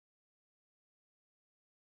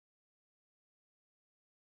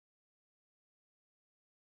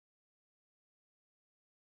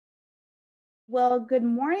Well, good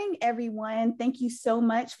morning, everyone. Thank you so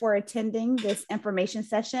much for attending this information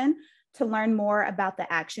session to learn more about the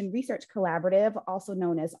Action Research Collaborative, also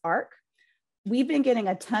known as ARC. We've been getting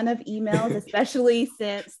a ton of emails, especially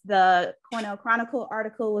since the Cornell Chronicle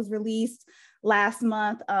article was released last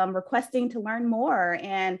month, requesting to learn more.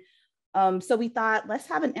 And so we thought, let's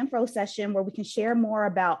have an info session where we can share more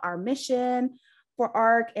about our mission for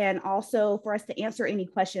ARC and also for us to answer any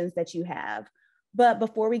questions that you have. But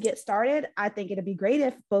before we get started, I think it'd be great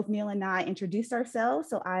if both Neil and I introduce ourselves.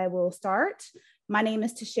 So I will start. My name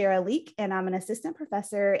is Tashera Leek, and I'm an assistant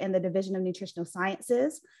professor in the Division of Nutritional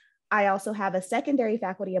Sciences. I also have a secondary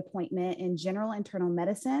faculty appointment in general internal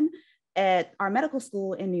medicine at our medical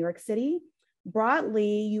school in New York City.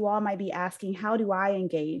 Broadly, you all might be asking, how do I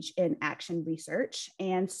engage in action research?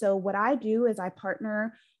 And so what I do is I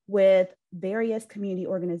partner with various community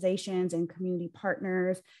organizations and community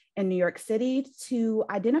partners in New York City to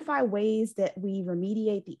identify ways that we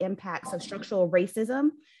remediate the impacts of structural racism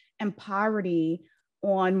and poverty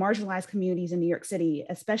on marginalized communities in New York City,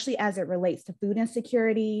 especially as it relates to food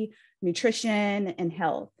insecurity, nutrition, and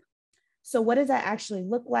health. So what does that actually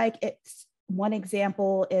look like? One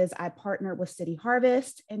example is I partnered with City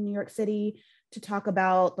Harvest in New York City to talk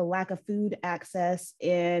about the lack of food access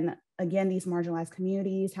in, again, these marginalized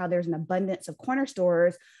communities, how there's an abundance of corner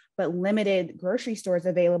stores, but limited grocery stores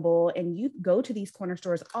available. And you go to these corner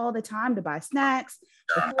stores all the time to buy snacks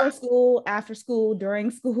before school, after school, during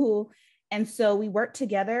school. And so we worked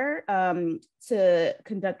together to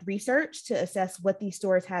conduct research to assess what these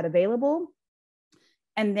stores had available.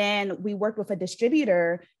 And then we worked with a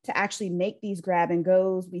distributor to actually make these grab and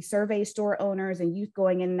goes. We surveyed store owners and youth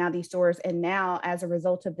going in and out of these stores. And now, as a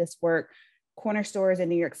result of this work, corner stores in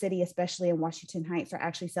New York City, especially in Washington Heights, are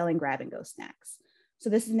actually selling grab and go snacks. So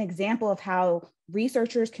this is an example of how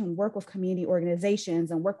researchers can work with community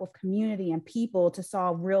organizations and work with community and people to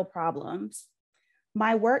solve real problems.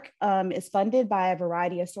 My work is funded by a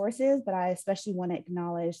variety of sources, but I especially want to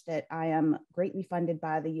acknowledge that I am greatly funded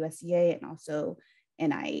by the USDA and also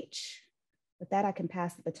NIH. With that, I can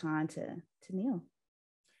pass the baton to Neil.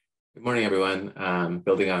 Good morning, everyone.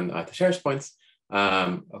 Building on Tashera's points,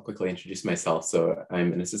 I'll quickly introduce myself. So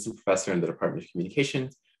I'm an assistant professor in the Department of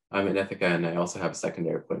Communications. I'm in Ithaca, and I also have a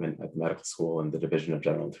secondary appointment at the medical school in the Division of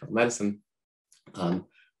General Internal Medicine.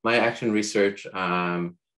 My action research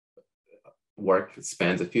work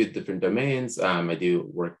spans a few different domains. I do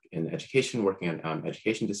work in education, working on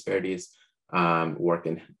education disparities, work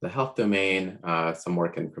in the health domain, some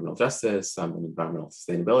work in criminal justice, some in environmental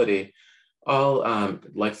sustainability, all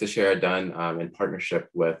like Tashera done in partnership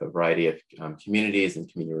with a variety of communities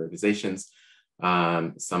and community organizations,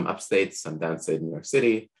 some upstate, some downstate New York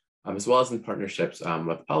City, as well as in partnerships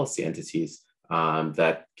with policy entities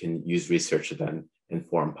that can use research to then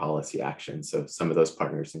inform policy action. So some of those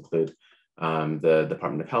partners include the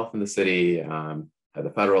Department of Health in the city, at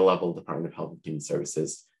the federal level, Department of Health and Human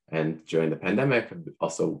Services. And during the pandemic,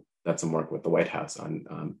 also done some work with the White House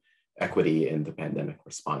on equity in the pandemic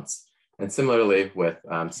response. And similarly with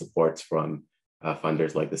supports from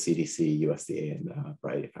funders like the CDC, USDA, and a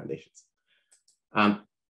variety of foundations.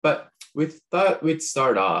 But we thought we'd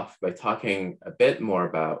start off by talking a bit more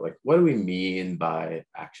about what do we mean by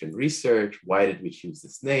action research? Why did we choose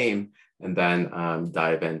this name? And then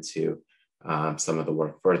dive into some of the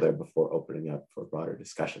work further before opening up for broader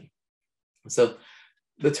discussion. So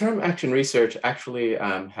the term action research actually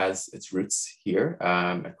has its roots here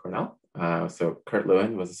at Cornell. So Kurt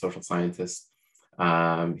Lewin was a social scientist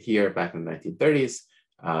here back in the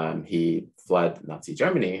 1930s. He fled Nazi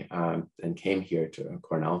Germany and came here to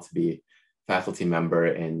Cornell to be faculty member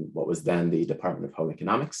in what was then the Department of Home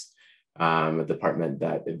Economics, a department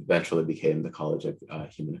that eventually became the College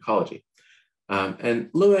of Human Ecology. And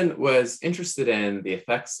Lewin was interested in the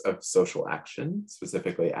effects of social action,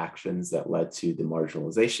 specifically actions that led to the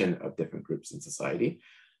marginalization of different groups in society.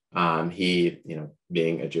 He,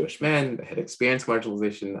 being a Jewish man, had experienced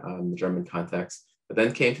marginalization in the German context, but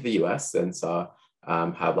then came to the US and saw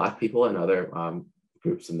how Black people and other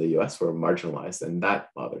groups in the US were marginalized, and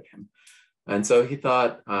that bothered him. And so he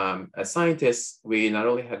thought, as scientists, we not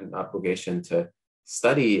only had an obligation to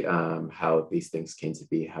study how these things came to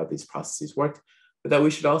be, how these processes worked, but that we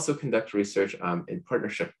should also conduct research in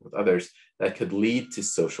partnership with others that could lead to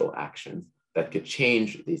social actions that could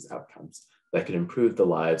change these outcomes, that could improve the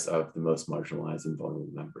lives of the most marginalized and vulnerable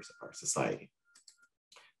members of our society.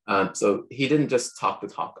 So he didn't just talk the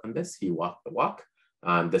talk on this, he walked the walk.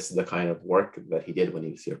 This is the kind of work that he did when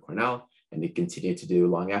he was here at Cornell, and he continued to do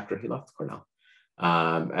long after he left Cornell.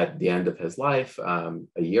 At the end of his life, a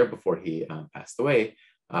year before he passed away,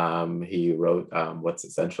 He wrote what's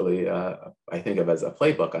essentially, I think of as a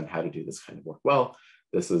playbook on how to do this kind of work well.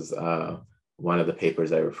 This is one of the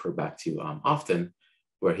papers I refer back to often,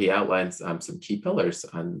 where he outlines some key pillars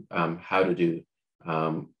on how to do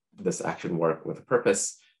this action work with a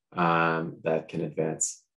purpose that can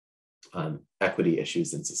advance equity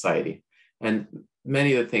issues in society. And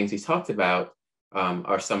many of the things he talked about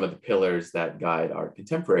are some of the pillars that guide our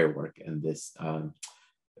contemporary work in this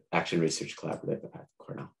Action Research Collaborative at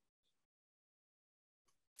Cornell.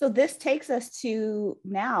 So this takes us to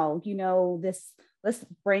now, let's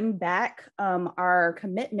bring back our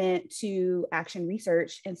commitment to action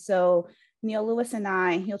research. And so Neil Lewis and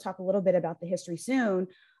I, he'll talk a little bit about the history soon,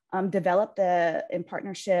 developed in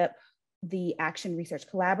partnership, the Action Research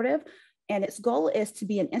Collaborative. And its goal is to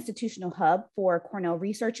be an institutional hub for Cornell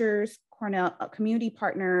researchers, Cornell community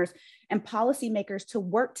partners, and policymakers to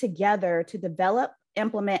work together to develop,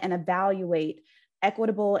 implement, and evaluate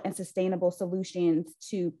equitable and sustainable solutions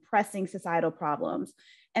to pressing societal problems.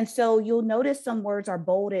 And so you'll notice some words are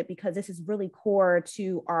bolded because this is really core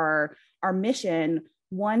to our mission.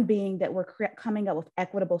 One being that we're coming up with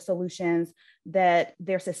equitable solutions, that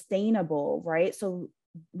they're sustainable, right? So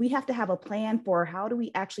we have to have a plan for how do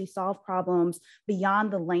we actually solve problems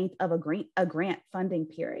beyond the length of a grant funding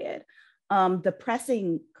period. The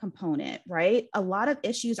pressing component, right? A lot of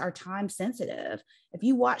issues are time sensitive. If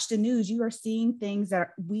you watch the news, you are seeing things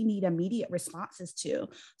that we need immediate responses to.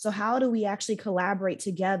 So how do we actually collaborate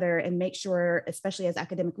together and make sure, especially as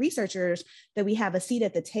academic researchers, that we have a seat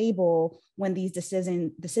at the table when these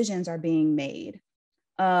decisions are being made?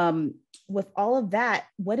 With all of that,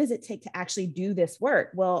 what does it take to actually do this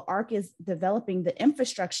work? Well, ARC is developing the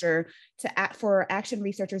infrastructure for action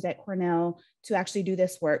researchers at Cornell to actually do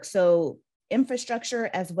this work. So infrastructure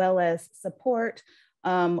as well as support.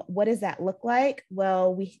 What does that look like?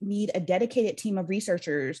 Well, we need a dedicated team of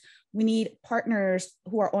researchers. We need partners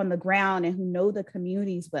who are on the ground and who know the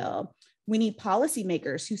communities well. We need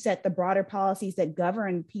policymakers who set the broader policies that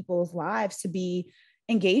govern people's lives to be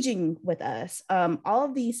engaging with us. All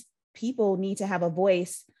of these people need to have a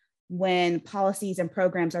voice when policies and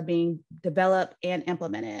programs are being developed and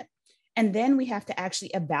implemented. And then we have to actually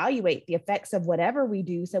evaluate the effects of whatever we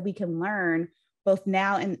do so we can learn both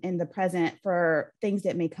now and in the present for things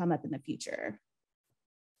that may come up in the future.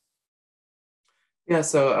 Yeah,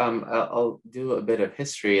 so I'll do a bit of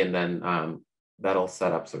history, and then that'll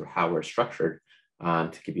set up sort of how we're structured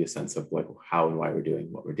to give you a sense of like how and why we're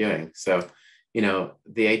doing what we're doing. So,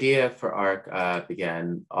 the idea for ARC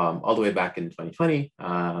began all the way back in 2020,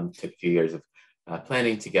 took a few years of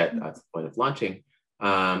planning to get to the point of launching.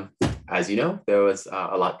 As you know, there was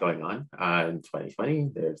a lot going on in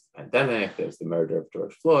 2020. There's the pandemic, there's the murder of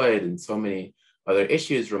George Floyd, and so many other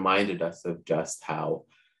issues reminded us of just how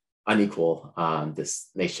unequal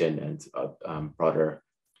this nation and broader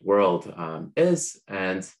world is,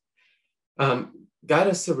 and got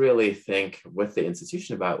us to really think with the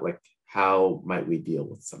institution about like, how might we deal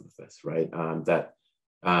with some of this, right? That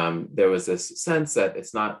there was this sense that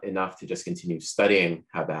it's not enough to just continue studying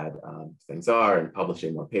how bad things are and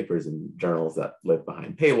publishing more papers in journals that live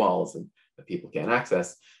behind paywalls and that people can't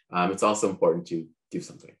access. It's also important to do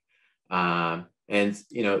something. And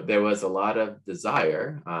there was a lot of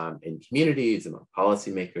desire in communities and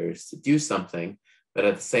policymakers to do something, but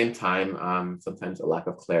at the same time, sometimes a lack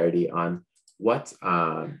of clarity on what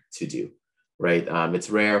to do. Right,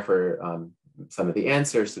 it's rare for some of the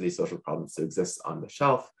answers to these social problems to exist on the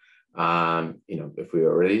shelf. If we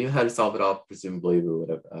already knew how to solve it all, presumably we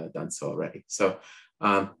would have done so already. So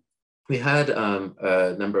we had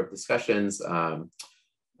a number of discussions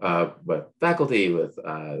with faculty,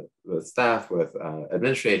 with staff, with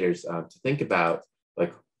administrators to think about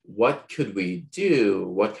like, what could we do?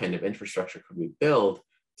 What kind of infrastructure could we build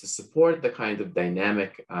to support the kind of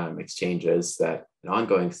dynamic exchanges and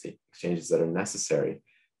ongoing exchanges that are necessary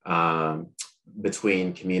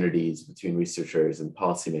between communities, between researchers and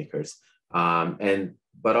policymakers,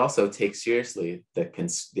 but also take seriously the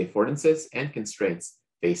affordances and constraints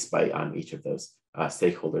faced by each of those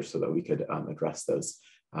stakeholders so that we could address those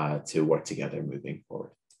to work together moving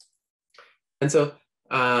forward. And so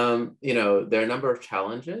there are a number of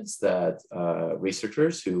challenges that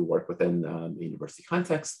researchers who work within the university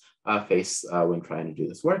context face when trying to do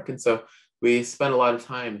this work. And so we spend a lot of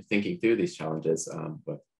time thinking through these challenges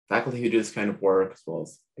with faculty who do this kind of work, as well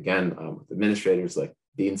as, again, with administrators like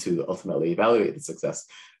deans who ultimately evaluate the success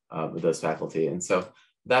of those faculty. And so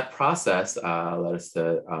that process led us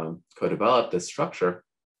to co-develop this structure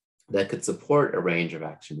that could support a range of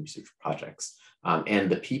action research projects and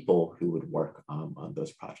the people who would work on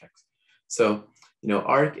those projects. So,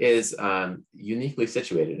 ARC is uniquely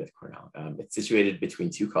situated at Cornell. It's situated between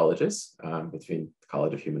two colleges, between the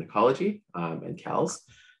College of Human Ecology and CALS,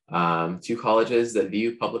 two colleges that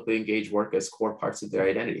view publicly engaged work as core parts of their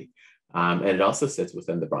identity. And it also sits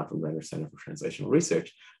within the Bronfman-Renner Center for Translational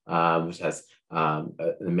Research, which has an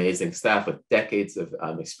amazing staff with decades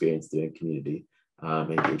of experience doing community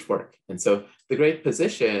engaged work. And so the great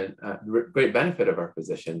benefit of our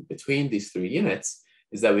position between these three units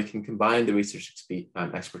is that we can combine the research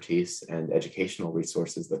expertise and educational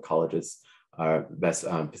resources that colleges are best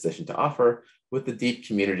positioned to offer with the deep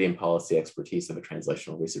community and policy expertise of a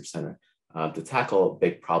translational research center to tackle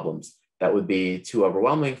big problems that would be too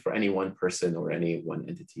overwhelming for any one person or any one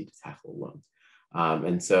entity to tackle alone.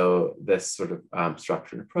 And so this sort of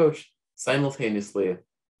structure and approach simultaneously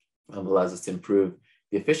allows us to improve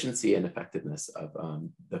the efficiency and effectiveness of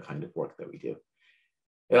the kind of work that we do.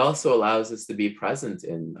 It also allows us to be present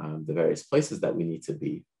in the various places that we need to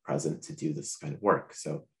be present to do this kind of work.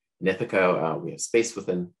 So in Ithaca, we have space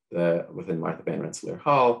within Martha Van Rensselaer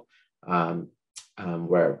Hall,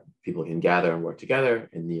 where people can gather and work together.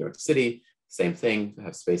 In New York City, same thing,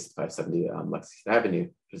 have space at 570 Lexington Avenue,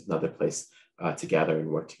 which is another place to gather and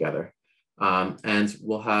work together. And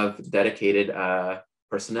we'll have dedicated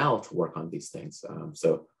personnel to work on these things.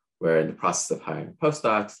 So we're in the process of hiring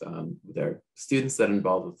postdocs. There are students that are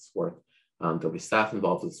involved with this work. There'll be staff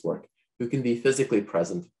involved with this work who can be physically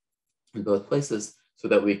present in both places so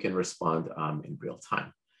that we can respond in real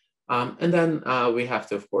time. And then we have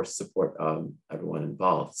to, of course, support everyone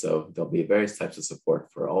involved. So there'll be various types of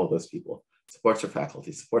support for all of those people: supports for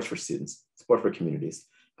faculty, supports for students, support for communities,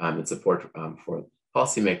 and support for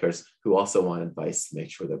policymakers who also want advice to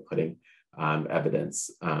make sure they're putting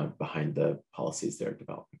evidence behind the policies they're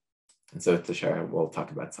developing. And so to share, we'll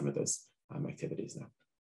talk about some of those activities now.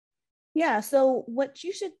 Yeah, so what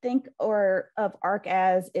you should think of ARC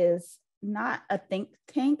as is not a think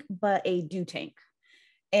tank, but a do tank.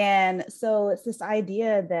 And so it's this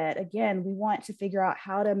idea that, again, we want to figure out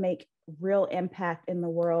how to make real impact in the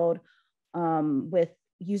world with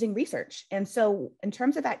using research. And so in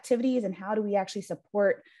terms of activities and how do we actually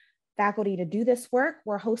support faculty to do this work,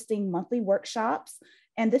 we're hosting monthly workshops.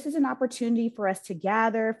 And this is an opportunity for us to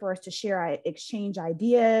gather, for us to share, exchange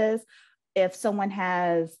ideas. If someone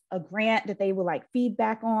has a grant that they would like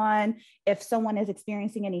feedback on, if someone is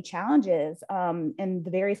experiencing any challenges in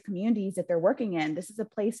the various communities that they're working in, this is a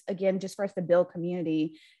place, again, just for us to build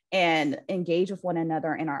community and engage with one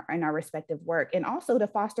another in our respective work, and also to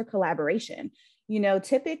foster collaboration.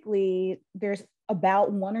 Typically there's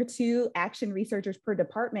about 1 or 2 action researchers per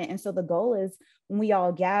department. And so the goal is when we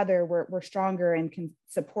all gather, we're stronger and can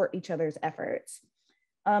support each other's efforts.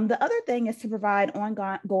 The other thing is to provide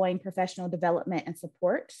ongoing professional development and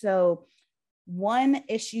support. So one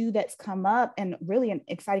issue that's come up, and really an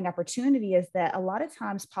exciting opportunity, is that a lot of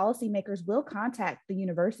times policymakers will contact the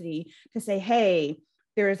university to say, hey,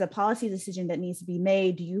 there is a policy decision that needs to be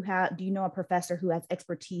made. Do you know a professor who has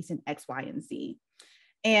expertise in X, Y, and Z?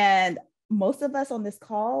 And most of us on this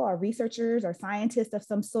call are researchers or scientists of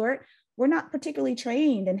some sort. We're not particularly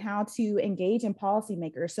trained in how to engage in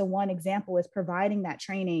policymakers. So one example is providing that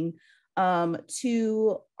training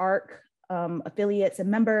to ARC affiliates and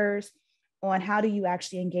members on how do you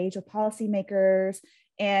actually engage with policymakers,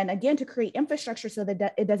 and again, to create infrastructure so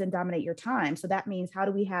that it doesn't dominate your time. So that means, how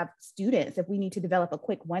do we have students, if we need to develop a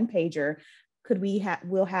quick one-pager,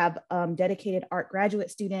 we'll have dedicated ARC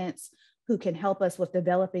graduate students who can help us with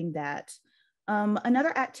developing that.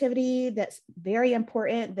 Another activity that's very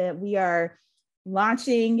important that we are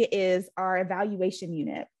launching is our evaluation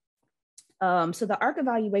unit. So the ARC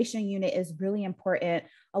evaluation unit is really important.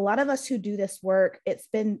 A lot of us who do this work, it's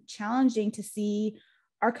been challenging to see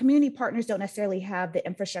our community partners don't necessarily have the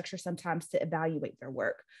infrastructure sometimes to evaluate their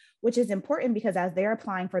work, which is important because as they're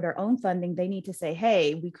applying for their own funding, they need to say,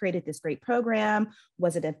 hey, we created this great program.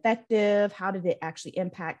 Was it effective? How did it actually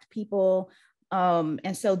impact people?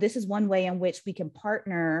 And so this is one way in which we can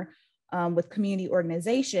partner with community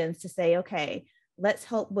organizations to say, okay, let's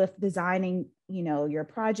help with designing, your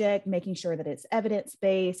project, making sure that it's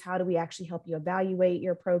evidence-based. How do we actually help you evaluate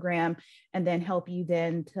your program, and then help you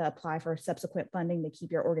then to apply for subsequent funding to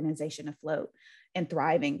keep your organization afloat and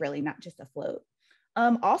thriving, really, not just afloat.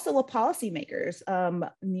 Also with policymakers,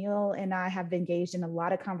 Neil and I have engaged in a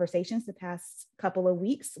lot of conversations the past couple of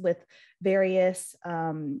weeks with various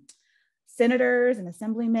senators and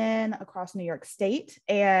assemblymen across New York State.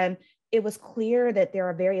 And it was clear that there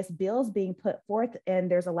are various bills being put forth,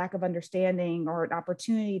 and there's a lack of understanding or an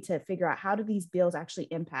opportunity to figure out how do these bills actually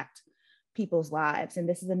impact people's lives. And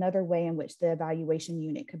this is another way in which the evaluation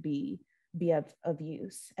unit could be be of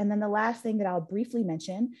use. And then the last thing that I'll briefly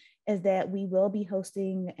mention is that we will be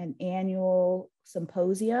hosting an annual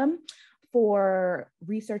symposium for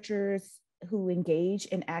researchers who engage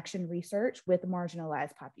in action research with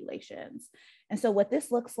marginalized populations. And so what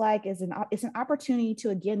this looks like is an opportunity to,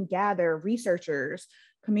 again, gather researchers,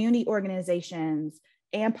 community organizations,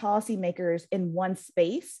 and policymakers in one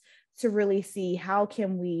space to really see how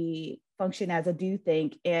can we function as a do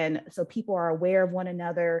think, and so people are aware of one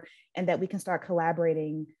another and that we can start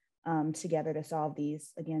collaborating together to solve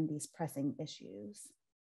these pressing issues.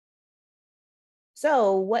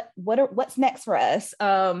 So what's next for us?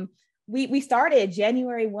 We started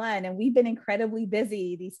January 1 and we've been incredibly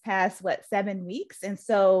busy these past 7 weeks. And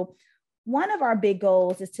so one of our big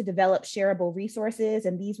goals is to develop shareable resources,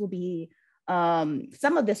 and these will be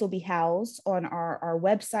some of this will be housed on our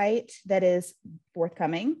website that is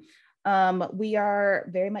forthcoming. We are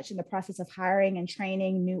very much in the process of hiring and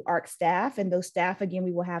training new ARC staff, and those staff, again,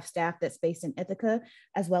 we will have staff that's based in Ithaca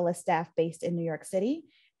as well as staff based in New York City.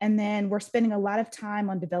 And then we're spending a lot of time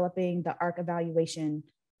on developing the ARC evaluation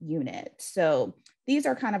unit. So these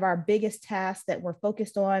are kind of our biggest tasks that we're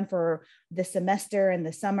focused on for the semester and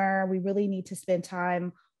the summer. We really need to spend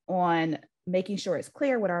time on making sure it's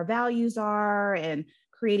clear what our values are and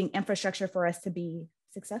creating infrastructure for us to be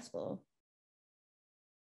successful.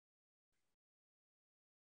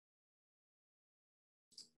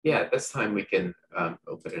 Yeah, at this time we can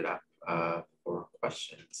open it up for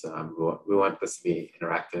questions. We want this to be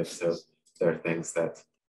interactive, so if there are things that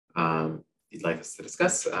you'd like us to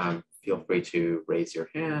discuss, feel free to raise your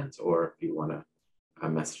hand, or if you want to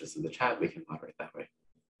message us in the chat, we can moderate that way.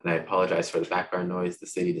 And I apologize for the background noise. The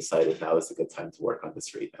city decided now is a good time to work on the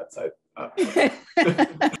street outside.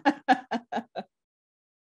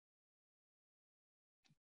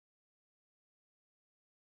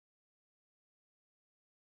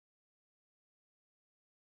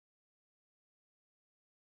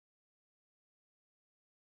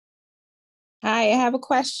 Hi, I have a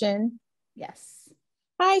question. Yes.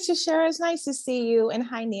 Hi, Tashara. It's nice to see you. And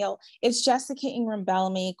hi, Neil. It's Jessica Ingram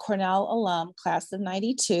Bellamy, Cornell alum, class of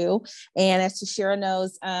 92. And as Tashara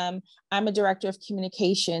knows, I'm a director of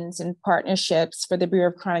communications and partnerships for the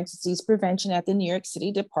Bureau of Chronic Disease Prevention at the New York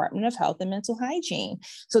City Department of Health and Mental Hygiene.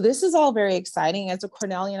 So this is all very exciting. As a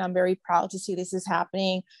Cornellian, I'm very proud to see this is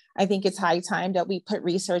happening. I think it's high time that we put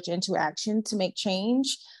research into action to make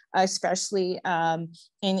change, especially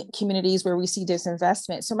in communities where we see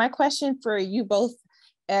disinvestment. So my question for you both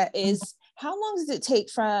is, how long does it take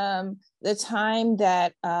from the time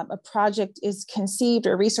that a project is conceived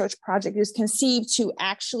or a research project is conceived to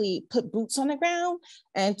actually put boots on the ground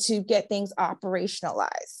and to get things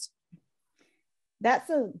operationalized? That's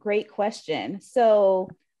a great question. So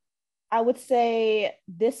I would say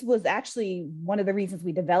this was actually one of the reasons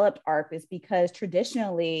we developed ARC, is because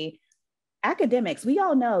traditionally academics, we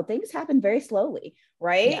all know things happen very slowly,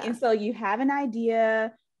 right? Yeah. And so you have an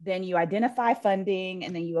idea, then you identify funding,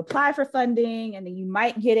 and then you apply for funding, and then you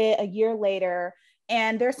might get it a year later.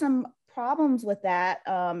 And there's some problems with that,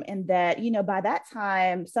 and that, by that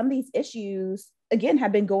time, some of these issues, again,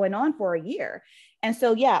 have been going on for a year. And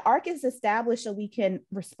so, yeah, ARC is established so we can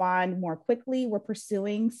respond more quickly. We're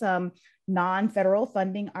pursuing some non-federal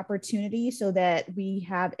funding opportunities so that we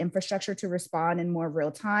have infrastructure to respond in more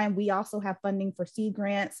real time. We also have funding for seed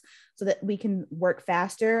grants so that we can work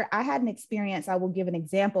faster. I had an experience, I will give an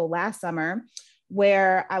example, last summer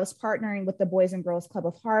where I was partnering with the Boys and Girls Club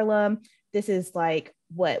of Harlem. This is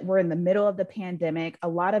we're in the middle of the pandemic. A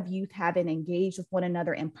lot of youth haven't engaged with one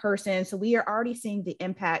another in person. So we are already seeing the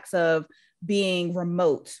impacts of being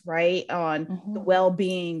remote, right, on the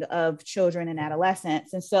well-being of children and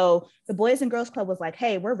adolescents. And so the Boys and Girls Club was like,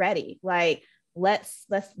 hey, we're ready. Let's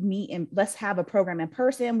meet and let's have a program in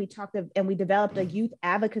person. We talked and we developed a youth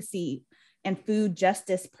advocacy and food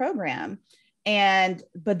justice program.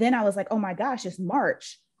 But then I was like, oh my gosh, it's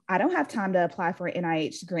March. I don't have time to apply for an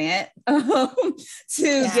NIH grant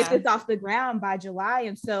to get this off the ground by July.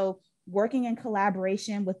 And so working in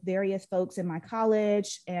collaboration with various folks in my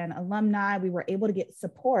college and alumni, we were able to get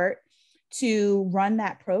support to run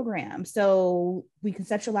that program. So we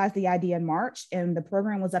conceptualized the idea in March, and the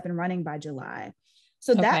program was up and running by July.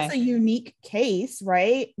 So that's a unique case,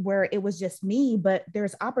 right, where it was just me, but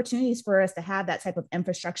there's opportunities for us to have that type of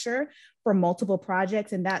infrastructure for multiple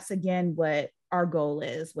projects. And that's, again, what our goal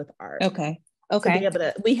is with ARC. Okay.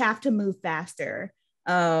 We have to move faster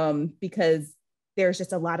because there's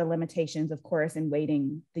just a lot of limitations, of course, in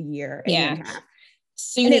waiting the year and a half.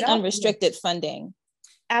 So you need unrestricted funding.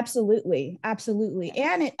 Absolutely.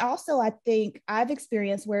 And it also, I think I've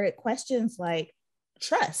experienced where it questions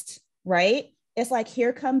trust, right? it's like,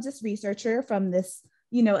 here comes this researcher from this,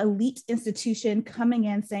 elite institution coming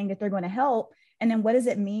in saying that they're going to help. And then what does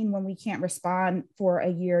it mean when we can't respond for a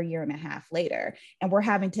year and a half later? And we're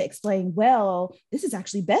having to explain, well, this is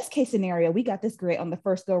actually best case scenario. We got this great on the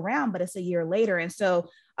first go round, but it's a year later. And so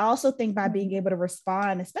I also think by being able to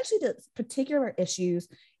respond, especially to particular issues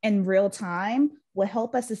in real time, will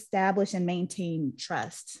help us establish and maintain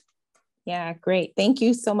trust. Yeah, great. Thank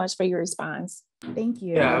you so much for your response. Thank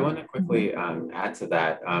you. Yeah, I want to quickly add to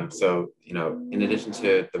that. So, in addition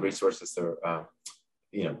to the resources to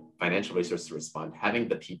financial resources to respond, having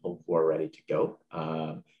the people who are ready to go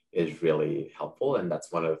is really helpful. And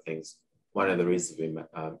that's one of the reasons we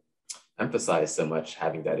emphasize so much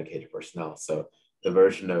having dedicated personnel. So the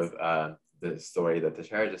version of the story that the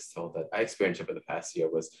chair just told that I experienced over the past year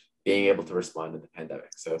was being able to respond in the pandemic.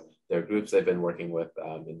 So there are groups I've been working with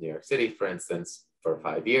in New York City, for instance, for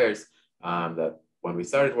 5 years, that when we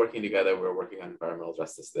started working together, we were working on environmental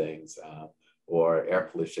justice things, or air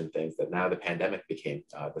pollution things, that now the pandemic became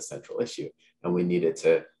the central issue. And we needed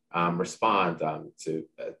to respond to,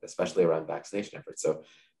 especially around vaccination efforts. So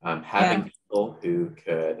having people who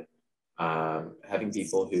could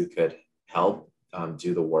help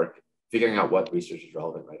do the work, figuring out what research is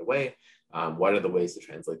relevant right away, what are the ways to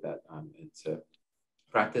translate that into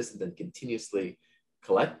practice, and then continuously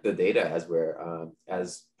collect the data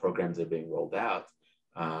as programs are being rolled out,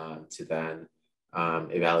 to then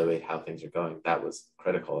evaluate how things are going. That was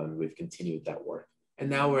critical, and we've continued that work. And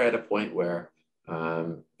now we're at a point where,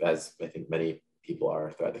 as I think many people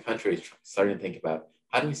are throughout the country, starting to think about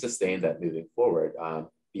how do we sustain that moving forward.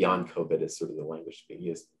 Beyond COVID is sort of the language being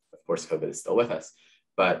used. Of course, COVID is still with us,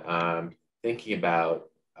 but thinking about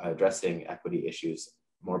addressing equity issues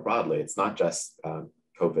more broadly. It's not just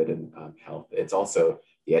COVID and health. It's also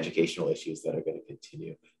the educational issues that are going to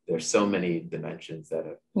continue. There's so many dimensions that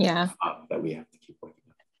have come up that we have to keep working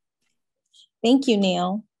on. Thank you,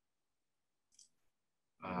 Neil.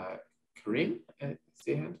 Kareem,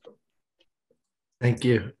 see your hand. Thank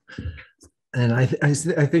you. And I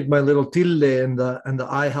think my little tilde and the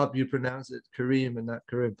I help you pronounce it Kareem and not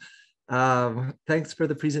Kareem. Thanks for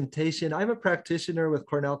the presentation. I'm a practitioner with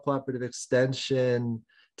Cornell Cooperative Extension,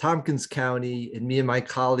 Tompkins County, and me and my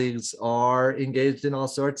colleagues are engaged in all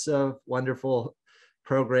sorts of wonderful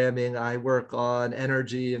programming. I work on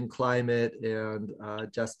energy and climate and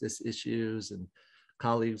justice issues, and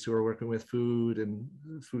colleagues who are working with food and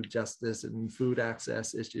food justice and food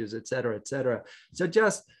access issues, et cetera, et cetera. So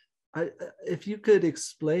just, if you could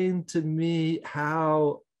explain to me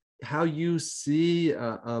how you see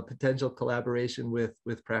a potential collaboration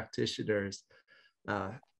with practitioners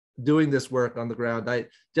doing this work on the ground.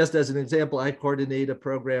 Just as an example, I coordinate a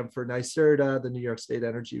program for NYSERDA, the New York State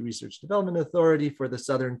Energy Research Development Authority, for the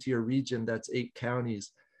Southern Tier region. That's 8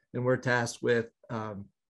 counties. And we're tasked with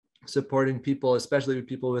supporting people, especially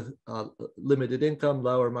people with limited income,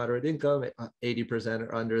 low or moderate income, 80%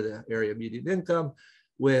 are under the area median income,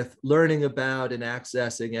 with learning about and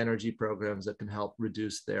accessing energy programs that can help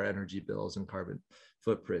reduce their energy bills and carbon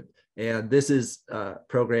footprint. And this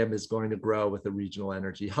program is going to grow with a regional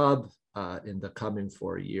energy hub in the coming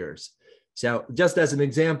 4 years. So just as an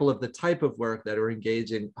example of the type of work that are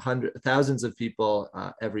engaging thousands of people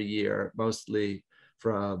every year, mostly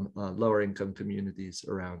from lower income communities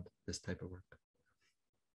around this type of work.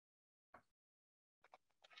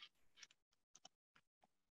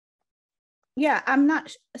 Yeah, I'm not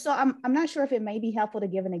sure if it may be helpful to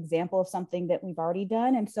give an example of something that we've already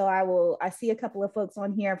done. And so I see a couple of folks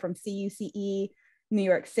on here from CUCE, New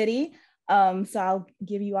York City. So I'll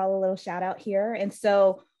give you all a little shout out here. And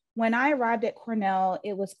so when I arrived at Cornell,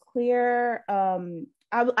 it was clear,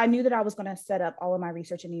 I knew that I was going to set up all of my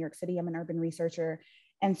research in New York City. I'm an urban researcher.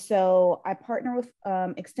 And so I partner with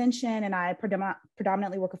Extension, and I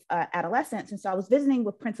predominantly work with adolescents. And so I was visiting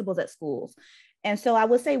with principals at schools. And so I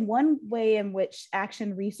would say one way in which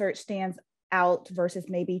action research stands out versus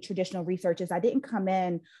maybe traditional research is I didn't come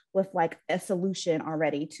in with like a solution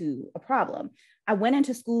already to a problem. I went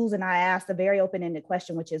into schools and I asked a very open-ended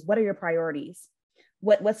question, which is, what are your priorities?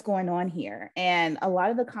 What's going on here? And a lot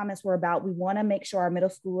of the comments were about, we want to make sure our middle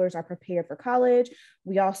schoolers are prepared for college.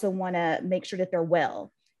 We also want to make sure that they're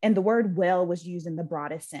well. And the word well was used in the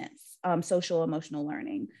broadest sense, social emotional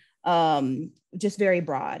learning, just very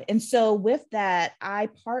broad. And so with that, I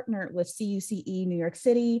partnered with CUCE New York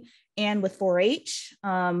City and with 4-H,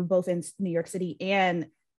 both in New York City and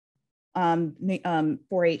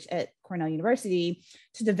 4-H at Cornell University,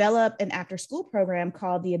 to develop an after-school program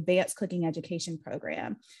called the Advanced Cooking Education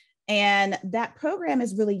Program. And that program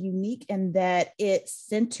is really unique in that it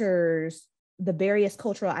centers the various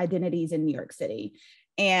cultural identities in New York City.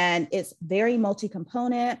 and it's very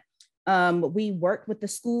multi-component. We worked with the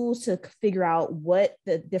schools to figure out what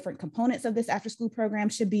the different components of this after-school program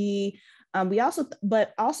should be.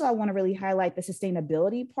 But also I want to really highlight the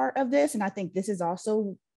sustainability part of this. And I think this is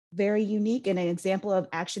also very unique and an example of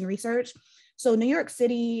action research. So New York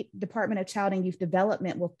City Department of Child and Youth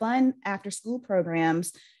Development will fund after-school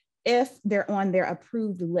programs if they're on their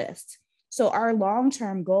approved list. So our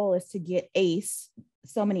long-term goal is to get ACE,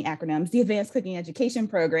 so many acronyms, the Advanced Cooking Education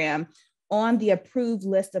Program, on the approved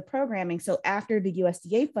list of programming. So after the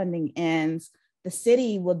USDA funding ends, the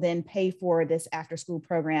city will then pay for this after-school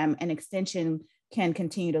program, and Extension can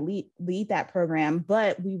continue to lead that program,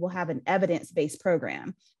 but we will have an evidence-based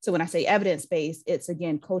program. So when I say evidence-based, it's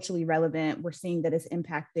again, culturally relevant. We're seeing that it's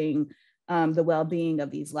impacting the well-being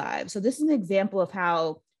of these lives. So this is an example of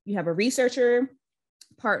how you have a researcher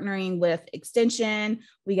partnering with Extension.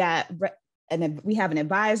 We have an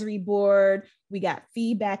advisory board. We got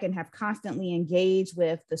feedback and have constantly engaged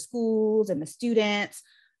with the schools and the students.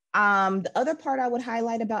 The other part I would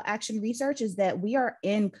highlight about action research is that we are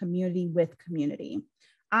in community with community.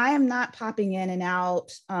 I am not popping in and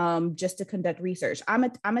out just to conduct research. I'm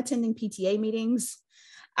attending PTA meetings.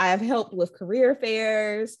 I have helped with career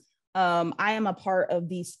fairs. I am a part of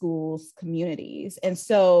these schools' communities. And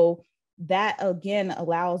so that again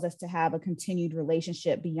allows us to have a continued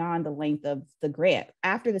relationship beyond the length of the grant.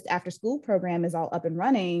 After this after school program is all up and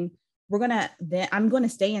running, I'm going to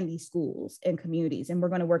stay in these schools and communities, and we're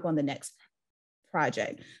going to work on the next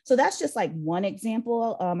project. So that's just like one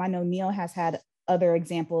example. I know Neil has had other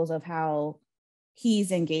examples of how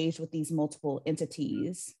he's engaged with these multiple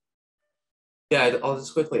entities. Yeah, I'll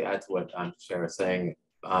just quickly add to what Shara was saying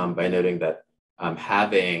by noting that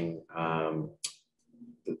having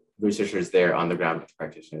researchers there on the ground with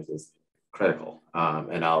practitioners is critical.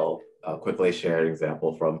 And I'll quickly share an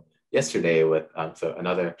example from yesterday with, so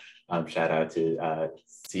another shout out to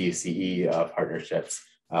CUCE partnerships.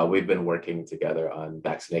 We've been working together on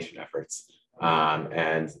vaccination efforts,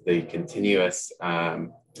 and the continuous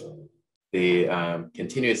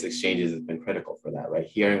exchanges has been critical for that, right?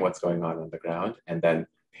 Hearing what's going on the ground and then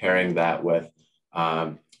pairing that with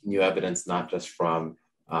new evidence, not just from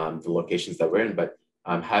the locations that we're in, but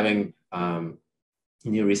having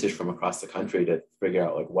new research from across the country to figure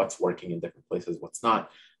out like what's working in different places, what's not.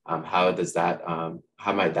 How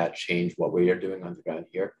might that change what we are doing on the ground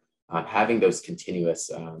here? Having those continuous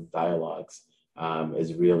dialogues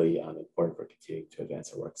is really important for continuing to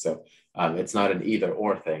advance our work. So it's not an either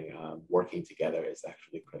or thing. Working together is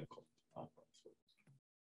actually critical.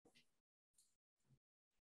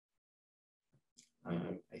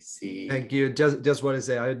 I see. Thank you. Just want to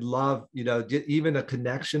say, I'd love, even a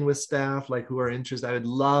connection with staff like who are interested. I would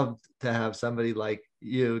love to have somebody like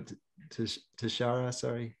you, Shara,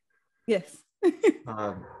 sorry. Yes.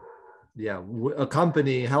 Yeah, a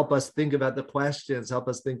company, help us think about the questions, help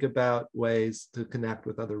us think about ways to connect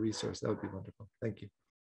with other resources. That would be wonderful. Thank you.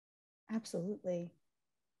 Absolutely.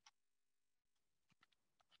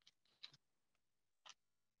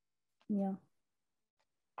 Yeah.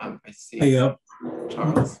 I see. Hey,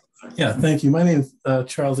 Charles. Yeah, thank you. My name is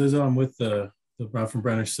Charles Izzo. I'm with the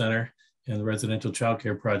Bronfenbrenner Center and the Residential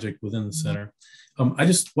Childcare Project within the center. I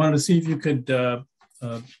just wanted to see if you could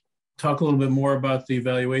talk a little bit more about the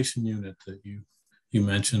evaluation unit that you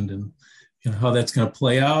mentioned, and how that's going to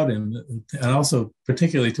play out, and also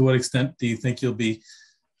particularly to what extent do you think you'll be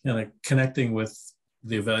connecting with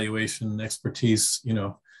the evaluation expertise,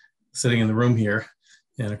 sitting in the room here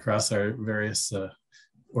and across our various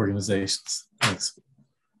organizations. Thanks.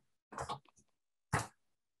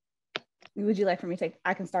 Would you like for me to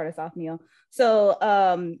I can start us off, Neil.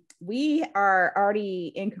 So we are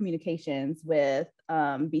already in communications with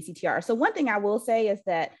BCTR. So one thing I will say is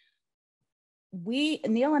that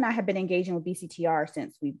Neil and I have been engaging with BCTR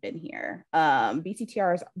since we've been here.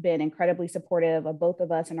 BCTR has been incredibly supportive of both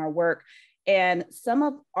of us and our work. And some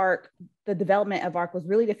of the development of ARC was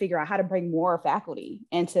really to figure out how to bring more faculty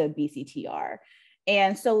into BCTR.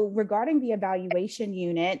 And so regarding the evaluation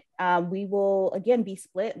unit, we will again be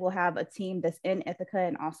split. We'll have a team that's in Ithaca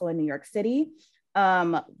and also in New York City.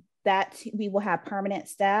 That we will have permanent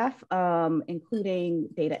staff, including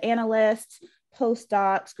data analysts,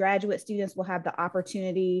 postdocs, graduate students will have the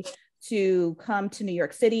opportunity to come to New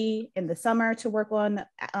York City in the summer to work on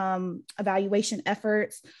evaluation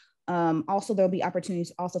efforts. Also, there'll be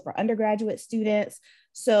opportunities also for undergraduate students.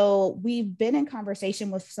 So we've been in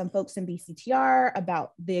conversation with some folks in BCTR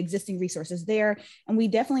about the existing resources there, and we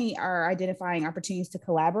definitely are identifying opportunities to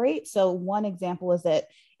collaborate. So one example is that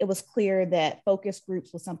it was clear that focus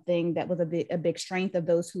groups was something that was a big strength of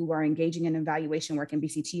those who are engaging in evaluation work in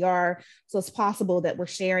BCTR. So it's possible that we're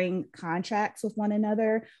sharing contracts with one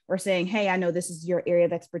another or saying, hey, I know this is your area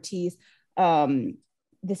of expertise.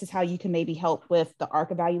 This is how you can maybe help with the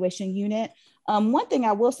ARC evaluation unit. One thing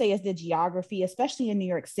I will say is the geography, especially in New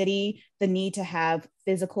York City, the need to have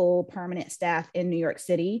physical permanent staff in New York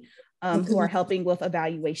City who are helping with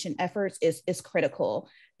evaluation efforts is critical,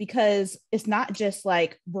 because it's not just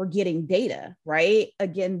like we're getting data, right?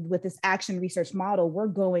 Again, with this action research model, we're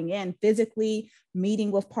going in physically, meeting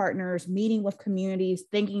with partners, meeting with communities,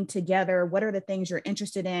 thinking together, what are the things you're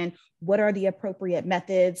interested in? What are the appropriate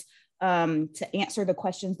methods to answer the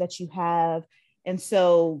questions that you have? And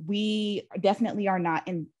so we definitely are not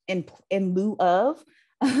in lieu of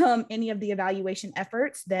any of the evaluation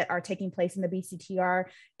efforts that are taking place in the BCTR.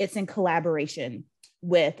 It's in collaboration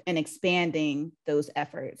with and expanding those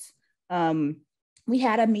efforts. We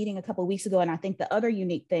had a meeting a couple of weeks ago, and I think the other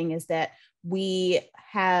unique thing is that we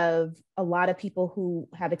have a lot of people who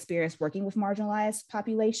have experience working with marginalized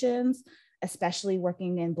populations, especially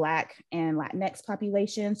working in Black and Latinx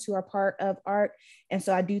populations who are part of ARC. And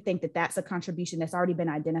so I do think that that's a contribution that's already been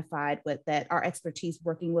identified with that our expertise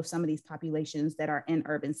working with some of these populations that are in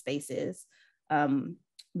urban spaces,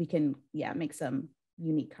 we can, make some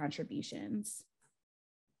unique contributions.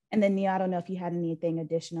 And then Neil, I don't know if you had anything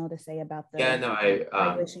additional to say about the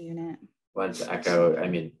evaluation unit. Wanted to echo, I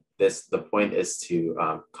mean, the point is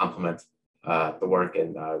to complement the work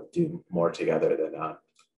and do more together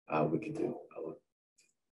than we can do alone.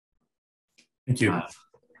 Thank you.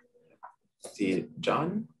 See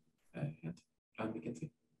John McKinsey.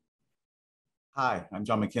 Hi, I'm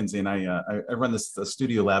John McKinsey, and I run this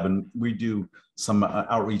studio lab, and we do some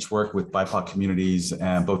outreach work with BIPOC communities,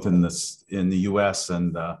 and both in the U.S.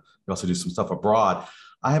 and we also do some stuff abroad.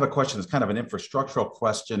 I have a question. It's kind of an infrastructural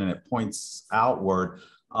question, and it points outward.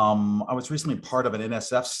 I was recently part of an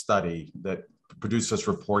NSF study that produced this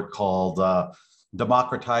report called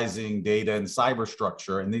Democratizing Data and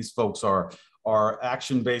Cyberstructure, and these folks are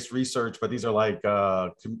action-based research, but these are like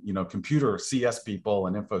computer CS people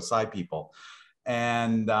and info sci people.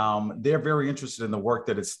 And they're very interested in the work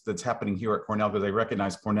that's happening here at Cornell, because they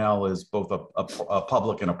recognize Cornell is both a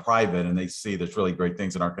public and a private, and they see there's really great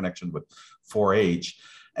things in our connection with 4-H.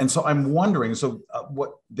 And so I'm wondering,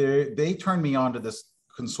 what they turned me on to this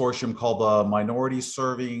consortium called the Minority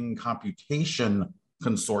Serving Computation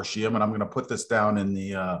Consortium, and I'm going to put this down in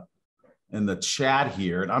the chat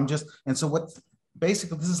here. And so what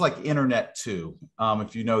basically, this is like Internet 2,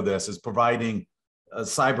 if you know this, is providing a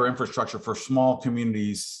cyber infrastructure for small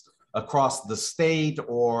communities across the state,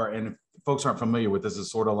 and if folks aren't familiar with this, is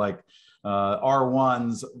sort of like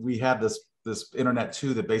R1s. We have this Internet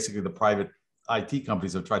 2 that basically the private IT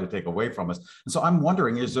companies have tried to take away from us. And so I'm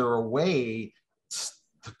wondering, is there a way,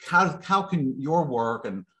 how can your work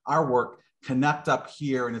and our work connect up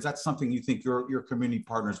here? And is that something you think your community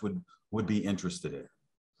partners would be interested in?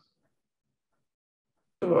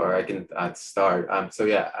 Sure, I can start.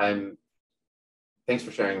 Thanks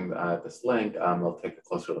for sharing this link. I'll take a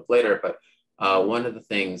closer look later, but one of the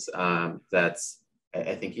things that's,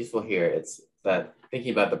 I think, useful here, it's that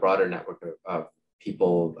thinking about the broader network of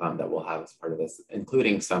people that we'll have as part of this,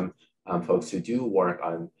 including some folks who do work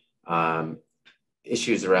on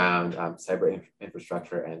issues around cyber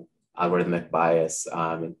infrastructure and algorithmic bias.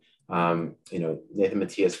 Nathan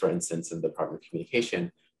Matias, for instance, in the Department of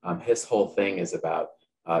Communication, his whole thing is about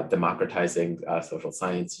democratizing social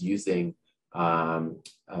science using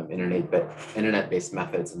internet-based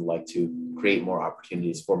methods and like to create more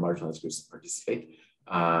opportunities for marginalized groups to participate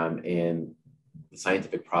in the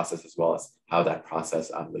scientific process, as well as how that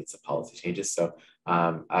process leads to policy changes. So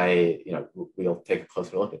we'll take a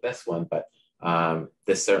closer look at this one, but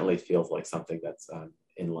this certainly feels like something that's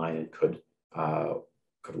in line and could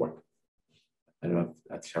work. I don't know if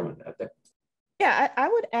that's Sharon out there. Yeah, I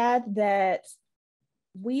would add that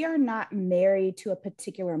we are not married to a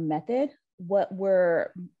particular method. What we're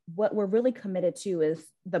really committed to is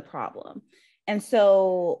the problem. And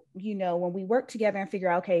so, when we work together and figure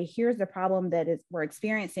out, okay, here's the problem that we're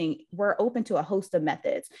experiencing, we're open to a host of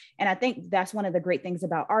methods. And I think that's one of the great things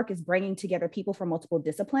about ARC, is bringing together people from multiple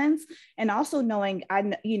disciplines, and also knowing, I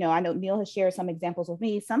know Neil has shared some examples with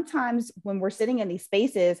me. Sometimes when we're sitting in these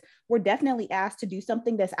spaces, we're definitely asked to do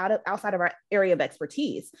something that's outside of our area of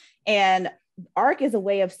expertise. And ARC is a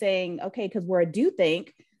way of saying, okay, because we're a do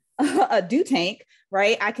think, a do tank,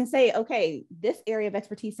 right? I can say, okay, this area of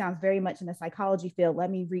expertise sounds very much in the psychology field.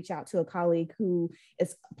 Let me reach out to a colleague who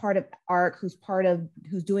is part of ARC, who's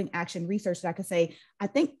doing action research. So I can say, I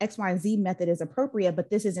think X, Y, and Z method is appropriate, but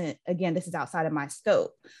this isn't, again, this is outside of my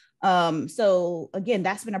scope. So again,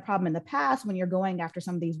 that's been a problem in the past when you're going after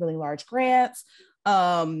some of these really large grants,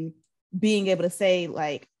 being able to say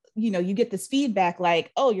like, you get this feedback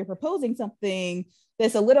like, oh, you're proposing something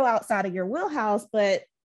that's a little outside of your wheelhouse, but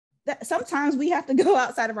sometimes we have to go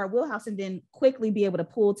outside of our wheelhouse and then quickly be able to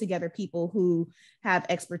pull together people who have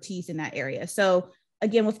expertise in that area. So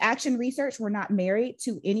again, with action research, we're not married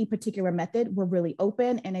to any particular method. We're really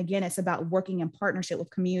open. And again, it's about working in partnership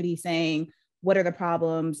with community, saying, what are the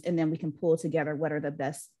problems? And then we can pull together what are the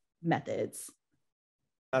best methods.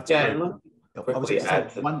 That's yeah, great. I was going to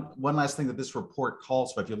say one last thing that this report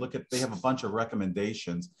calls for. If you look at, they have a bunch of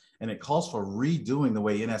recommendations, and it calls for redoing the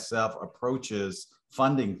way NSF approaches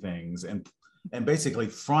funding things and basically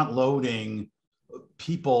front loading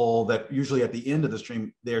people that usually at the end of the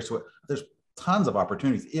stream there. So there's tons of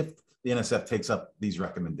opportunities if the NSF takes up these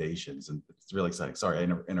recommendations, and it's really exciting. Sorry, I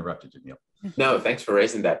interrupted you, Neil. No, thanks for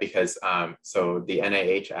raising that, because so the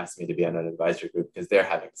NIH asked me to be on an advisory group because they're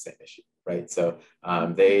having the same issue, right? So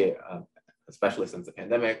they, especially since the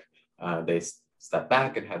pandemic, they stepped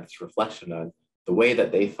back and had this reflection on the way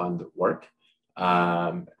that they fund work.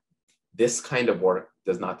 This kind of work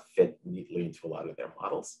does not fit neatly into a lot of their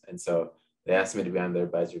models. And so they asked me to be on their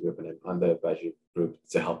advisory group, and I'm on the advisory group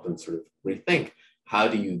to help them sort of rethink, how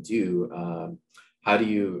do you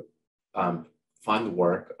fund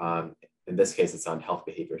work? In this case, it's on health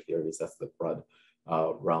behavior theories. That's the broad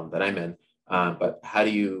realm that I'm in. But how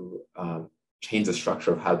do you change the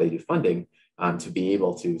structure of how they do funding to be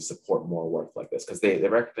able to support more work like this? Because they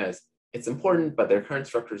recognize it's important, but their current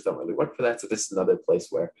structures don't really work for that. So this is another place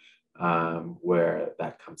where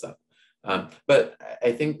that comes up. But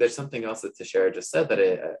I think there's something else that Tashara just said that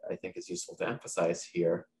I think is useful to emphasize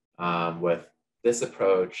here with this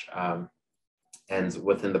approach and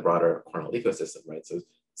within the broader Cornell ecosystem, right? So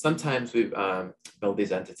sometimes we've built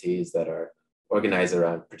these entities that are organized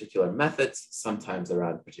around particular methods, sometimes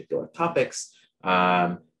around particular topics.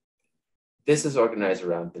 This is organized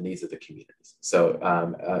around the needs of the communities. So,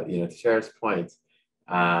 to Shara's point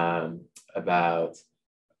about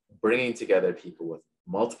bringing together people with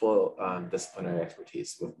multiple disciplinary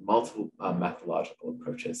expertise, with multiple methodological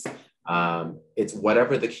approaches, it's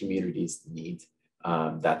whatever the communities need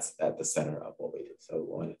that's at the center of what we do. So we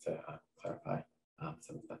wanted to clarify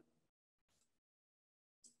some of that.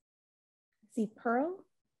 See, Pearl?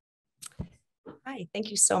 Hi,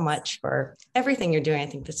 thank you so much for everything you're doing. I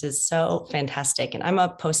think this is so fantastic. And I'm a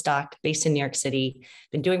postdoc based in New York City,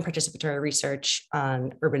 been doing participatory research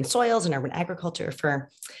on urban soils and urban agriculture for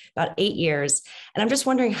about 8 years. And I'm just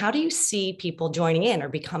wondering, how do you see people joining in or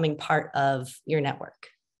becoming part of your network?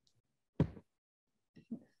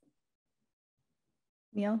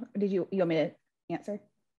 Neil, you want me to answer?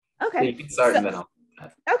 Okay. You can start and then I'll.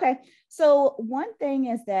 Okay. So one thing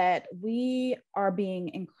is that we are being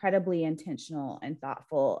incredibly intentional and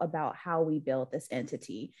thoughtful about how we build this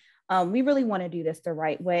entity. We really want to do this the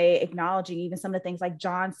right way, acknowledging even some of the things like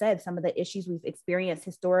John said, some of the issues we've experienced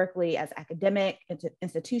historically as academic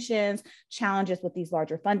institutions, challenges with these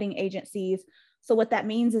larger funding agencies. So what that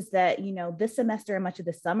means is that, this semester and much of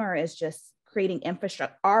the summer is just creating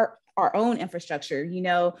infrastructure, our own infrastructure.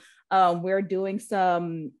 We're doing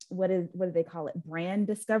some, what do they call it? Brand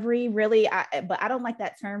discovery, really. But I don't like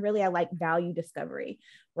that term, really. I like value discovery,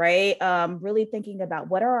 right? Really thinking about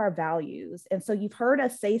what are our values. And so you've heard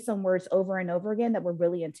us say some words over and over again that were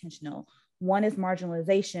really intentional. One is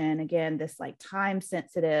marginalization. Again, this like time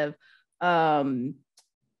sensitive,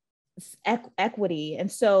 equity. And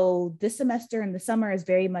so this semester in the summer is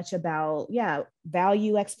very much about,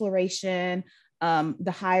 value exploration,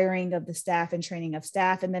 the hiring of the staff and training of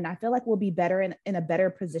staff. And then I feel like we'll be better in a better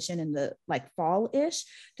position in the fall-ish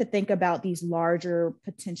to think about these larger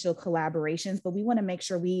potential collaborations, but we want to make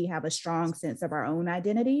sure we have a strong sense of our own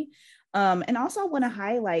identity. And also I want to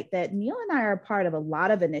highlight that Neil and I are part of a lot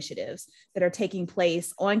of initiatives that are taking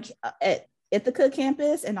place at Ithaca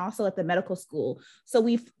campus and also at the medical school. So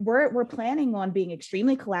we're planning on being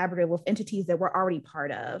extremely collaborative with entities that we're already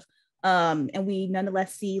part of. And we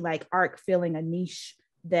nonetheless see ARC filling a niche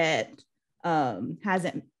that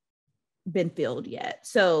hasn't been filled yet.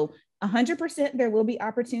 So 100% there will be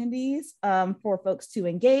opportunities for folks to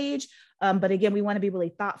engage. But again, we want to be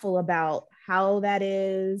really thoughtful about how that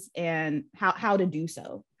is and how to do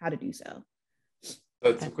so.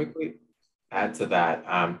 So to quickly add to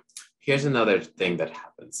that, here's another thing that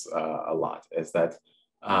happens a lot is that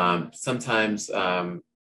sometimes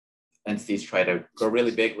entities try to grow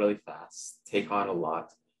really big, really fast, take on a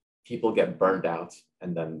lot. People get burned out,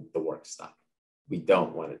 and then the work stops. We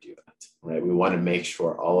don't want to do that, right? We want to make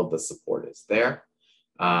sure all of the support is there,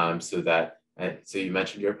 so that. So you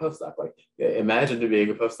mentioned you're a postdoc. Like, imagine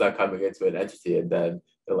being a postdoc coming into an entity, and then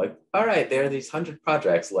they're like, "All right, there are these 100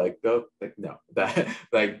 projects. Like, go." Like, no,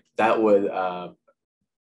 that would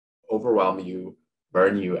overwhelm you,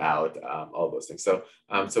 burn you out, all those things. So,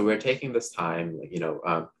 so we're taking this time,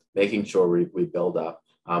 making sure we build up.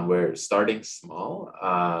 We're starting small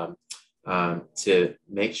to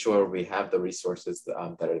make sure we have the resources that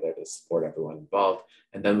are there to support everyone involved,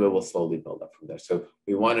 and then we will slowly build up from there. So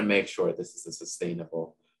we want to make sure this is a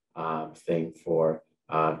sustainable thing for,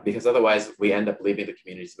 because otherwise we end up leaving the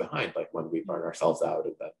communities behind, like when we burn ourselves out,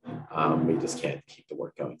 and then we just can't keep the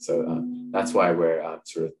work going. So that's why we're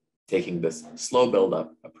sort of taking this slow build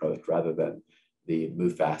up approach rather than the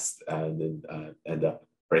move fast and then end up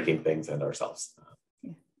breaking things and ourselves.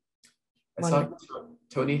 I saw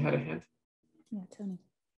Tony had a hand. Yeah, Tony.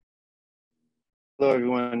 Hello,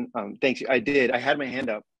 everyone. Thanks. I had my hand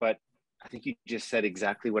up, but I think you just said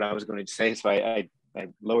exactly what I was going to say, so I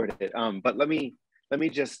lowered it. But let me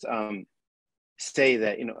just say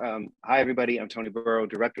that, hi, everybody. I'm Tony Burrow,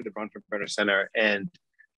 director of the Bronfenbrenner Center, and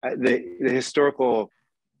the historical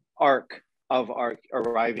arc of our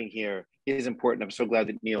arriving here is important. I'm so glad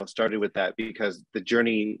that Neil started with that, because the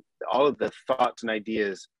journey, all of the thoughts and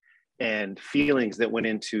ideas and feelings that went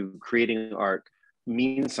into creating ARC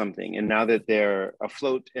mean something. And now that they're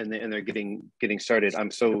afloat and they're getting started, I'm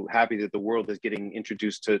so happy that the world is getting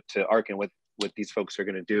introduced to ARC and what these folks are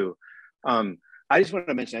going to do. I just wanted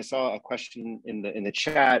to mention, I saw a question in the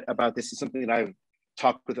chat about this. Is something that I've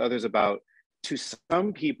talked with others about. To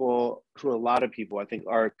some people, to a lot of people, I think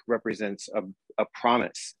ARC represents a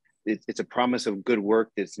promise. It's a promise of good work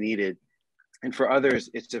that's needed. And for others,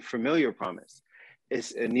 it's a familiar promise.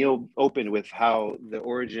 Neil opened with how the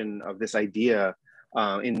origin of this idea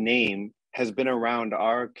in name has been around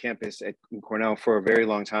our campus in Cornell for a very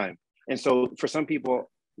long time. And so for some people,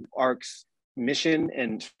 ARC's mission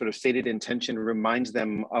and sort of stated intention reminds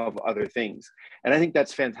them of other things. And I think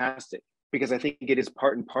that's fantastic, because I think it is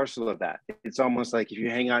part and parcel of that. It's almost like if you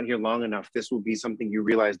hang out here long enough, this will be something you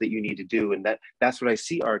realize that you need to do. And that's what I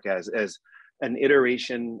see ARC as an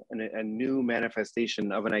iteration and a new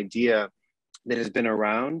manifestation of an idea that has been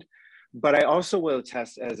around. But I also will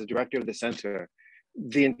attest, as a director of the center,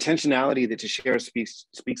 the intentionality that Tashera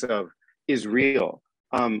speaks of is real.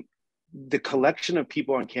 The collection of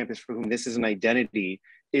people on campus for whom this is an identity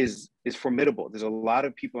is formidable. There's a lot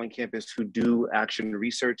of people on campus who do action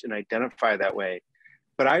research and identify that way.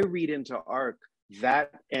 But I read into ARC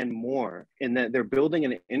that and more, in that they're building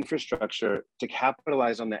an infrastructure to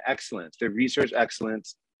capitalize on the excellence, the research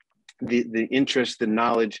excellence, the interest, the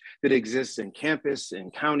knowledge that exists in campus, in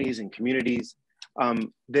counties, and communities,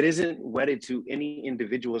 that isn't wedded to any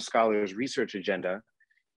individual scholar's research agenda.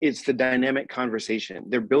 It's the dynamic conversation.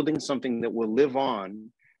 They're building something that will live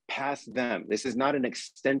on past them. This is not an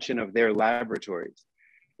extension of their laboratories.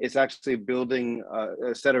 It's actually building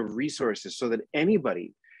a set of resources so that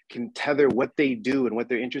anybody can tether what they do and what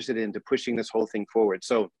they're interested in to pushing this whole thing forward.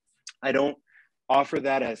 So I don't offer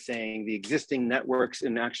that as saying the existing networks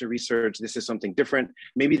in action research, this is something different.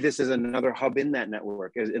 Maybe this is another hub in that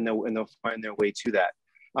network, and they'll find their way to that.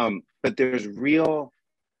 But there's real,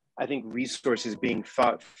 I think, resources being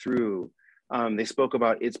thought through. They spoke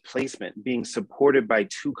about its placement being supported by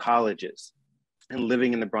 2 colleges and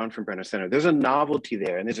living in the Bronfenbrenner Center. There's a novelty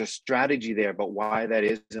there, and there's a strategy there about why that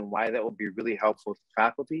is and why that will be really helpful to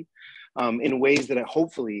faculty in ways that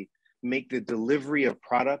hopefully make the delivery of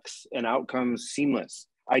products and outcomes seamless.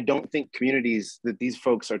 I don't think communities that these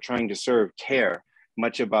folks are trying to serve care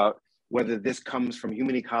much about whether this comes from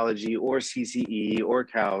human ecology or CCE or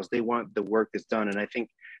CALS. They want the work that's done. And I think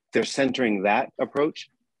they're centering that approach.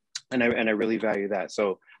 And I really value that.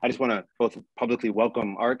 So I just want to both publicly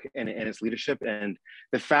welcome ARC and its leadership. And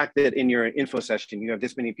the fact that in your info session, you have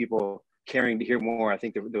this many people caring to hear more, I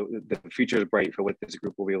think the future is bright for what this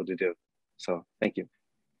group will be able to do. So thank you.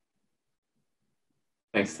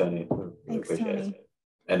 Thanks, Tony. Thanks, Tony.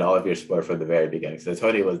 And all of your support from the very beginning. So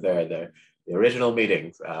Tony was there at the original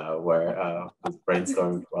meetings where was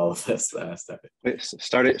brainstormed for all of this stuff.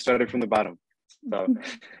 Started from the bottom. So.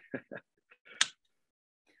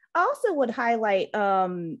 I also would highlight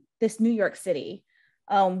this New York City.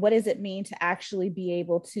 What does it mean to actually be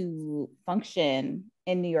able to function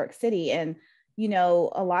in New York City? And,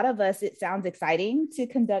 a lot of us, it sounds exciting to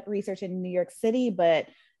conduct research in New York City, but,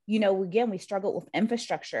 again, we struggle with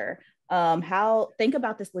infrastructure. Think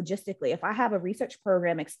about this logistically. If I have a research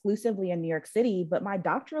program exclusively in New York City, but my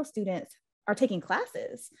doctoral students are taking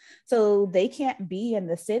classes, so they can't be in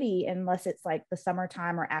the city unless it's like the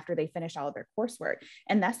summertime or after they finish all of their coursework.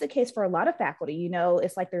 And that's the case for a lot of faculty. You know,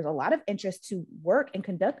 it's like there's a lot of interest to work and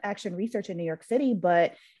conduct action research in New York City,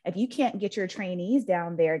 but if you can't get your trainees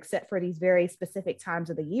down there except for these very specific times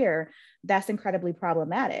of the year, that's incredibly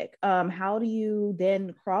problematic. How do you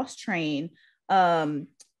then cross-train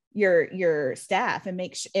your staff and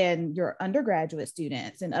and your undergraduate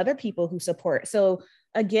students and other people who support? So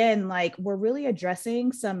again, like, we're really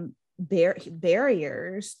addressing some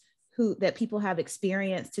barriers that people have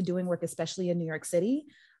experienced to doing work, especially in New York City,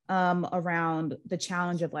 around the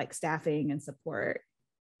challenge of like staffing and support.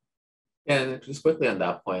 Yeah, and just quickly on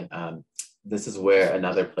that point, this is where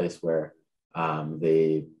another place where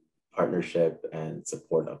the partnership and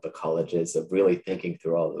support of the colleges of really thinking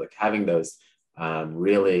through all of, like, having those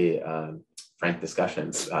really frank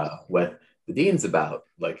discussions with the deans about,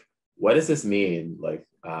 like, what does this mean, like,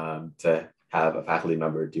 to have a faculty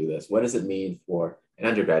member do this? What does it mean for an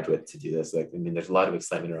undergraduate to do this? Like, I mean, there's a lot of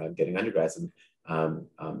excitement around getting undergrads, and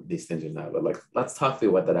these things are not, but like, let's talk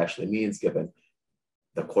through what that actually means given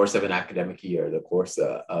the course of an academic year, the course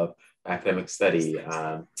of academic study,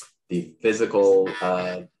 the physical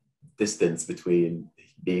distance between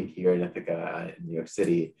being here in Ithaca in New York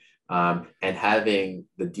City, and having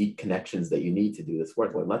the deep connections that you need to do this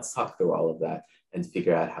work. Well, let's talk through all of that and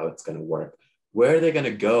figure out how it's going to work. Where are they going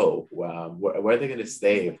to go? Where are they going to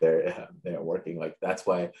stay if they're working? Like, that's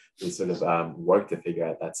why we sort of work to figure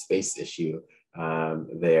out that space issue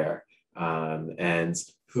there. And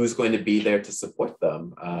who's going to be there to support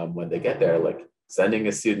them when they get there? Like, sending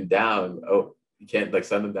a student down, oh, you can't like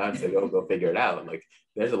send them down and say, oh, go figure it out. Like,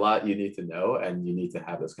 there's a lot you need to know, and you need to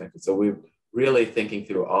have those connections. So we're really thinking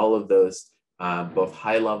through all of those, both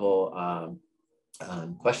high level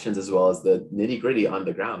questions as well as the nitty gritty on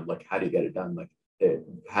the ground. Like, how do you get it done? Like, it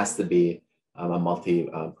has to be a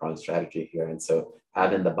multi-pronged strategy here. And so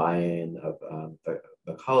having the buy-in of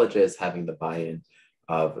the colleges, having the buy-in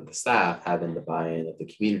of the staff, having the buy-in of the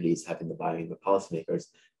communities, having the buy-in of the policymakers,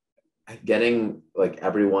 getting like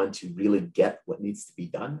everyone to really get what needs to be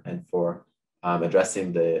done, and for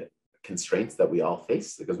addressing the constraints that we all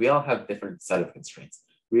face, because we all have different set of constraints.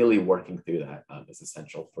 Really working through that is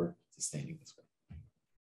essential for sustaining this work.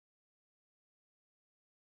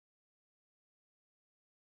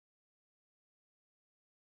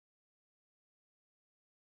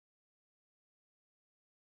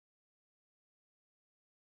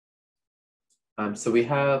 So we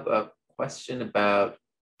have a question about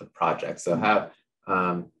the project. So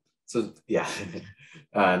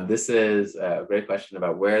this is a great question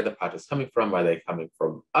about where the project's coming from. Are they coming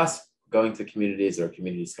from us going to communities, or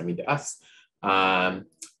communities coming to us?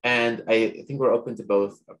 And I think we're open to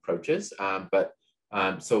both approaches.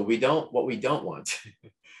 So what we don't want,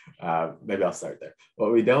 maybe I'll start there.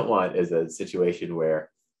 What we don't want is a situation where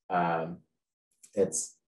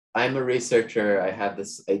I'm a researcher, I have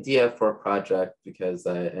this idea for a project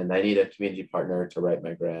and I need a community partner to write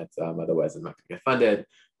my grant, otherwise I'm not gonna get funded.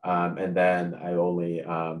 And then I only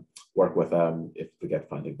work with them if we get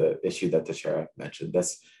funding. The issue that Tashara mentioned,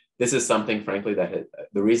 this is something, frankly, that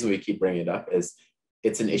the reason we keep bringing it up is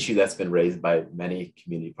it's an issue that's been raised by many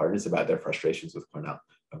community partners about their frustrations with Cornell.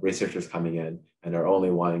 Researchers coming in and are only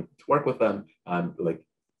wanting to work with them like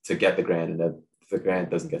to get the grant, and if the grant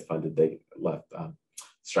doesn't get funded, they left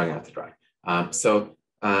strung out to dry.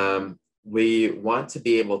 We want to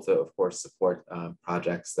be able to, of course, support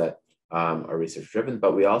projects that are research driven,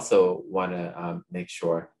 but we also want to make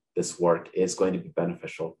sure this work is going to be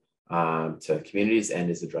beneficial to communities and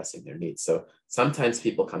is addressing their needs. So sometimes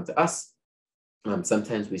people come to us,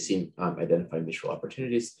 sometimes we see identify mutual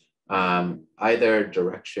opportunities. Either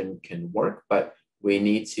direction can work, but we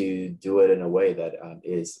need to do it in a way that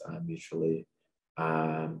is mutually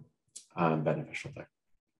beneficial there.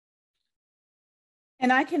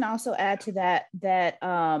 And I can also add to that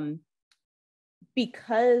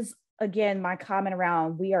because, again, my comment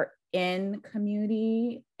around we are in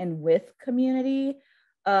community and with community,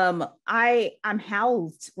 I'm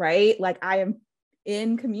housed, right? Like, I am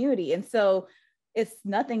in community. And so it's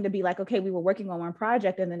nothing to be like, okay, we were working on one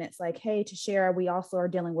project and then it's like, hey, to share, we also are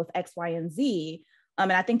dealing with X, Y, and Z.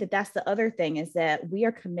 And I think that that's the other thing, is that we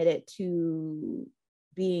are committed to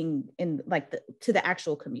being in to the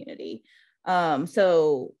actual community.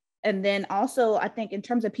 And then also, I think in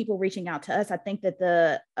terms of people reaching out to us, I think that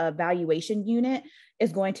the evaluation unit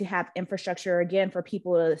is going to have infrastructure, again, for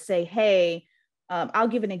people to say, hey, I'll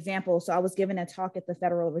give an example. So I was given a talk at the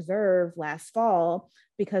Federal Reserve last fall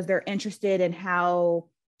because they're interested in how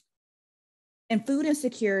and food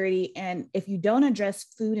insecurity, and if you don't address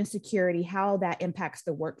food insecurity, how that impacts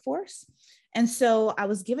the workforce. And so I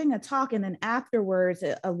was giving a talk, and then afterwards,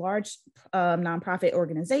 a large nonprofit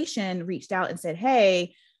organization reached out and said,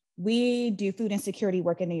 hey, we do food insecurity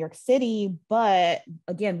work in New York City, but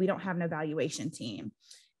again, we don't have an evaluation team.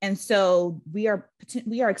 And so we are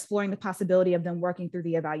exploring the possibility of them working through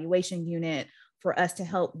the evaluation unit for us to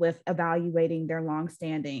help with evaluating their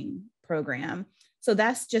longstanding program. So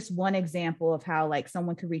that's just one example of how like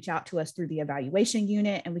someone could reach out to us through the evaluation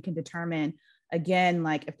unit, and we can determine, again,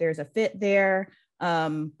 like if there's a fit there.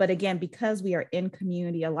 But again, because we are in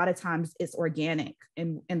community, a lot of times it's organic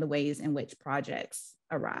in the ways in which projects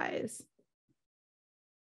arise.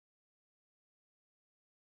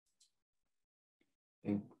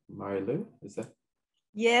 And Marilu, is that?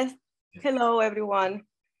 Yes. Hello, everyone.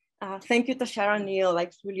 Thank you to Sharon Neal. Like,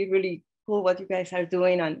 it's really, really cool what you guys are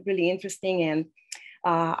doing and really interesting. And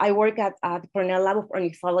I work at the Cornell Lab of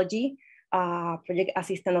Ornithology, project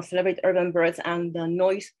assistant of Celebrate Urban Birds, and the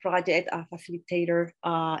Noise Project facilitator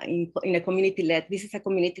in a community-led. This is a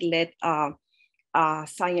community-led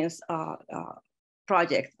science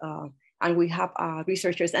project. And we have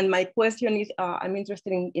researchers. And my question is, I'm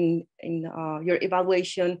interested in your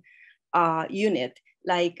evaluation unit.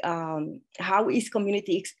 Like, how is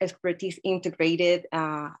community expertise integrated,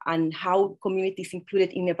 and how community is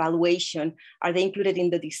included in evaluation? Are they included in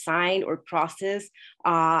the design or process?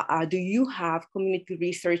 Do you have community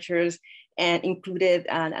researchers and included?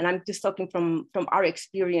 And I'm just talking from our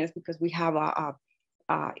experience, because we have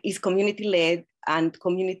is community led, and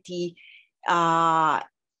community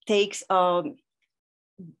takes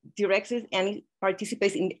directs and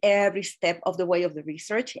participates in every step of the way of the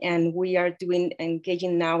research. And we are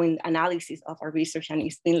engaging now in analysis of our research. And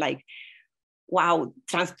it's been like, wow,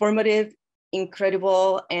 transformative,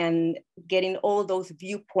 incredible, and getting all those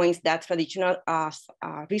viewpoints that traditional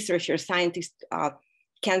researchers, scientists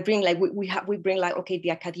can bring. Like we bring like, okay,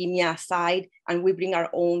 the academia side, and we bring our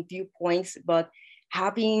own viewpoints, but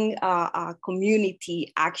having a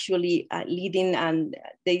community actually leading, and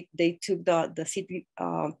they took the city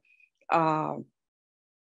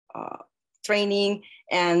training,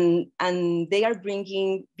 and they are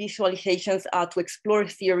bringing visualizations to explore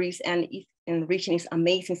theories, and enriching is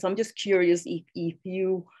amazing. So I'm just curious if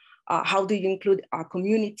you, how do you include our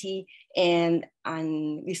community, and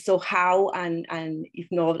if so, how, and if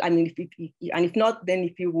not, I mean, if not, then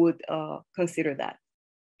if you would consider that.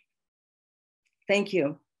 Thank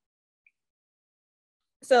you.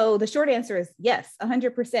 So the short answer is yes,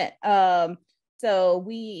 100%. So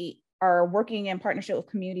we are working in partnership with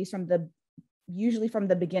communities usually from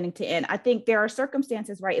the beginning to end. I think there are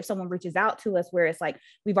circumstances, right? If someone reaches out to us where it's like,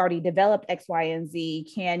 we've already developed X, Y, and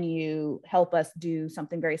Z, can you help us do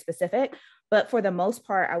something very specific? But for the most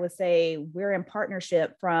part, I would say we're in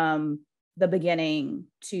partnership from the beginning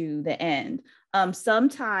to the end.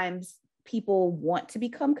 Sometimes people want to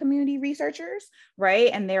become community researchers,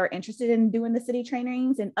 right? And they're interested in doing the city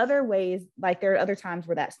trainings. In other ways, like there are other times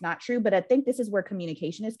where that's not true, but I think this is where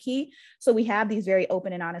communication is key. So we have these very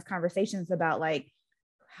open and honest conversations about like,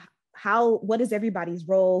 what is everybody's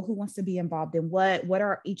role? Who wants to be involved in what? What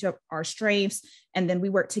are each of our strengths? And then we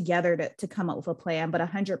work together to come up with a plan. But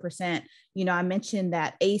 100%, I mentioned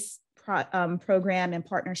that ACE program in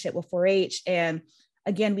partnership with 4-H, and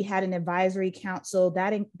again, we had an advisory council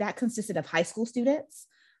that consisted of high school students.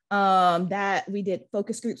 That we did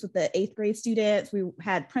focus groups with the 8th grade students. We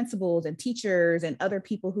had principals and teachers and other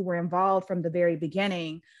people who were involved from the very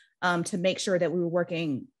beginning to make sure that we were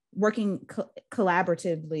working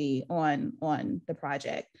collaboratively on the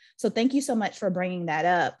project. So thank you so much for bringing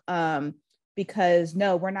that up, because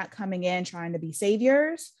no, we're not coming in trying to be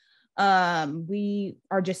saviors. We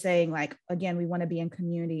are just saying, like, again, we want to be in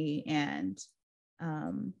community and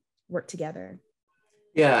work together.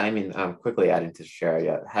 Yeah, I mean, quickly adding to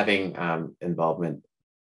share, having involvement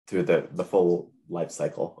through the full life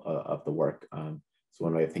cycle of the work. So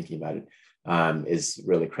one way of thinking about it is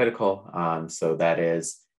really critical. So that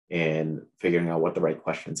is in figuring out what the right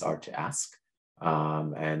questions are to ask,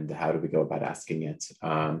 and how do we go about asking it,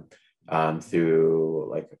 through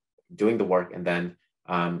like doing the work. And then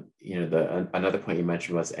another point you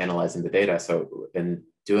mentioned was analyzing the data. So in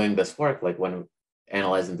doing this work, like when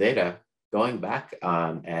analyzing data, going back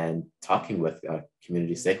and talking with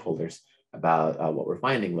community stakeholders about what we're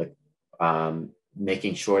finding, like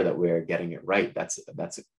making sure that we're getting it right. That's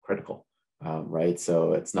critical, right?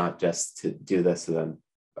 So it's not just to do this and then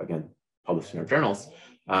again publish in our journals,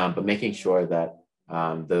 but making sure that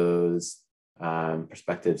those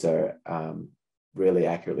perspectives are really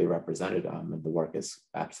accurately represented, and the work is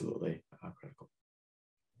absolutely critical.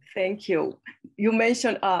 Thank you. You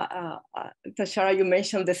mentioned, Tashara, you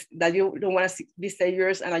mentioned this, that you don't want to be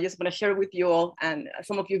saviors, and I just want to share with you all, and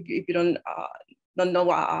some of you, if you don't know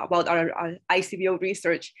about our ICBO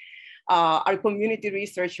research, our community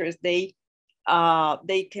researchers, they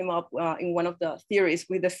came up in one of the theories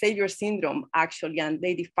with the savior syndrome, actually, and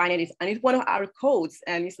they define it, and it's one of our codes,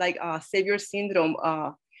 and it's like savior syndrome.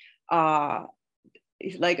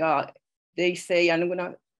 It's like they say, and I'm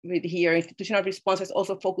gonna read here, institutional responses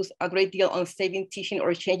also focus a great deal on saving, teaching,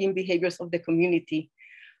 or changing behaviors of the community.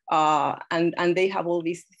 And they have all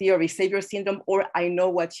these theories, savior syndrome, or I know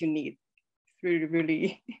what you need. It's really,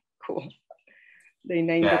 really cool. They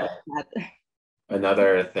named it like that.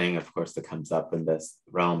 Another thing, of course, that comes up in this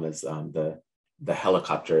realm is the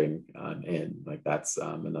helicoptering in. Like that's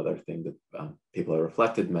another thing that people have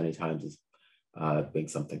reflected many times as being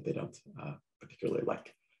something they don't particularly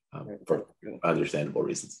like for understandable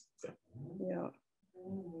reasons. So. Yeah.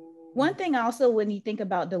 One thing also, when you think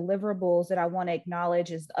about deliverables that I want to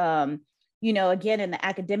acknowledge is, you know, again, in the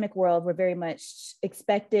academic world, we're very much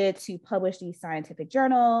expected to publish these scientific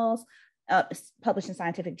journals, publish in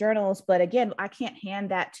scientific journals. But again, I can't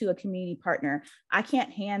hand that to a community partner. I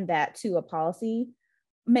can't hand that to a policy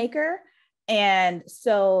maker. And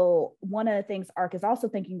so one of the things ARC is also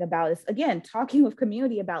thinking about is, again, talking with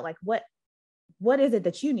community about like, what is it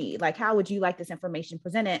that you need? Like, how would you like this information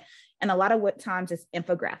presented? And a lot of what times is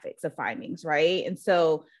infographics of findings, right? And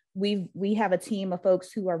so we have a team of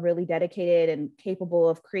folks who are really dedicated and capable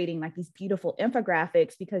of creating like these beautiful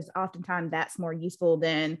infographics, because oftentimes that's more useful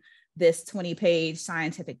than this 20-page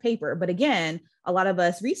scientific paper. But again, a lot of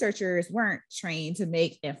us researchers weren't trained to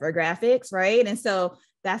make infographics, right? And so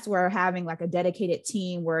that's where having like a dedicated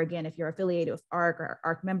team where, again, if you're affiliated with ARC, or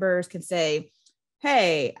ARC members can say,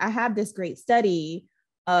 hey, I have this great study.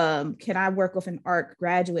 Can I work with an ARC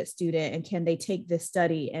graduate student, and can they take this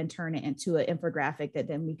study and turn it into an infographic that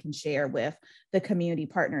then we can share with the community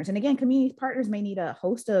partners? And again, community partners may need a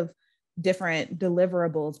host of different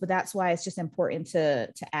deliverables, but that's why it's just important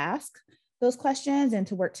to ask those questions and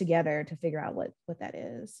to work together to figure out what that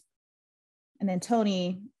is. And then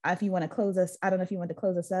Tony, if you want to close us, I don't know if you want to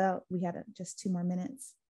close us out. We had just 2 more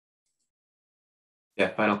minutes. Yeah,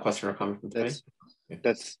 final question or comment from Tony?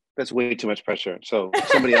 That's way too much pressure. So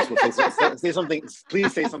somebody else will say something.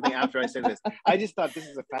 Please say something after I say this. I just thought this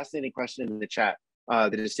is a fascinating question in the chat,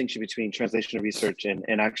 the distinction between translational research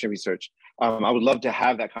and action research. I would love to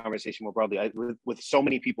have that conversation more broadly. With so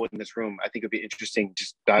many people in this room, I think it'd be interesting,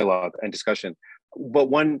 just dialogue and discussion. But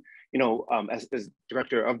one, you know, as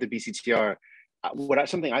director of the BCTR,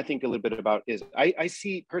 something I think a little bit about is I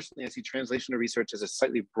see translational research as a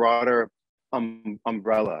slightly broader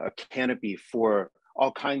umbrella, a canopy for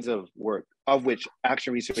all kinds of work, of which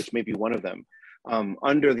action research may be one of them.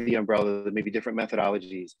 Under the umbrella, there may be different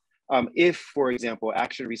methodologies. If, for example,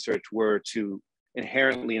 action research were to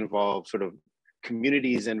inherently involve sort of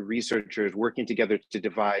communities and researchers working together to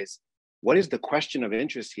devise what is the question of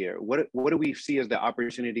interest here? What do we see as the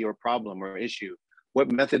opportunity or problem or issue?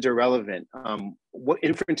 What methods are relevant? What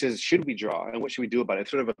inferences should we draw, and what should we do about it?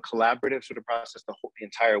 Sort of a collaborative sort of process the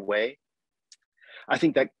entire way. I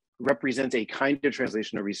think that represents a kind of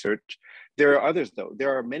translational research. There are others, though.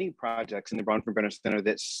 There are many projects in the Brown Brenner Center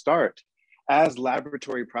that start as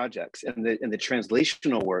laboratory projects, and the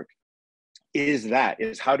translational work is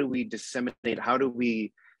how do we disseminate, how do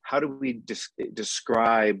we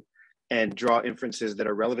describe and draw inferences that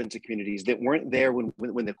are relevant to communities that weren't there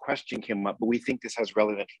when the question came up, but we think this has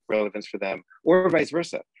relevance for them, or vice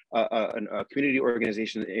versa. A community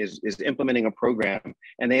organization is implementing a program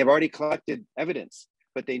and they have already collected evidence,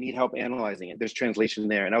 but they need help analyzing it. There's translation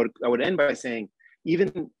there. And I would end by saying,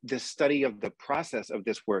 even the study of the process of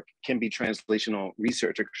this work can be translational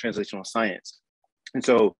research or translational science. And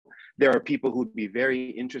so there are people who would be very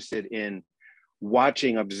interested in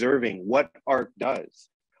watching, observing what ARC does,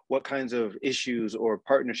 what kinds of issues or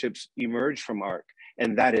partnerships emerge from ARC.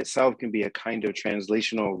 And that itself can be a kind of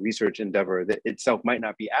translational research endeavor that itself might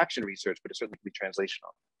not be action research, but it certainly can be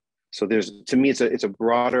translational. So to me, it's a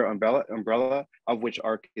broader umbrella of which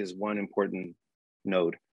ARC is one important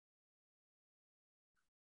node.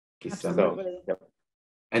 Absolutely.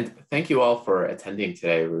 And thank you all for attending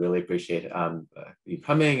today. We really appreciate you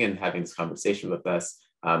coming and having this conversation with us.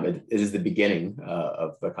 It is the beginning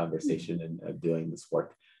of the conversation and of doing this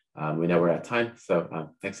work. We know we're at time, so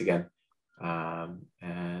thanks again,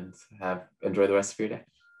 and enjoy the rest of your day.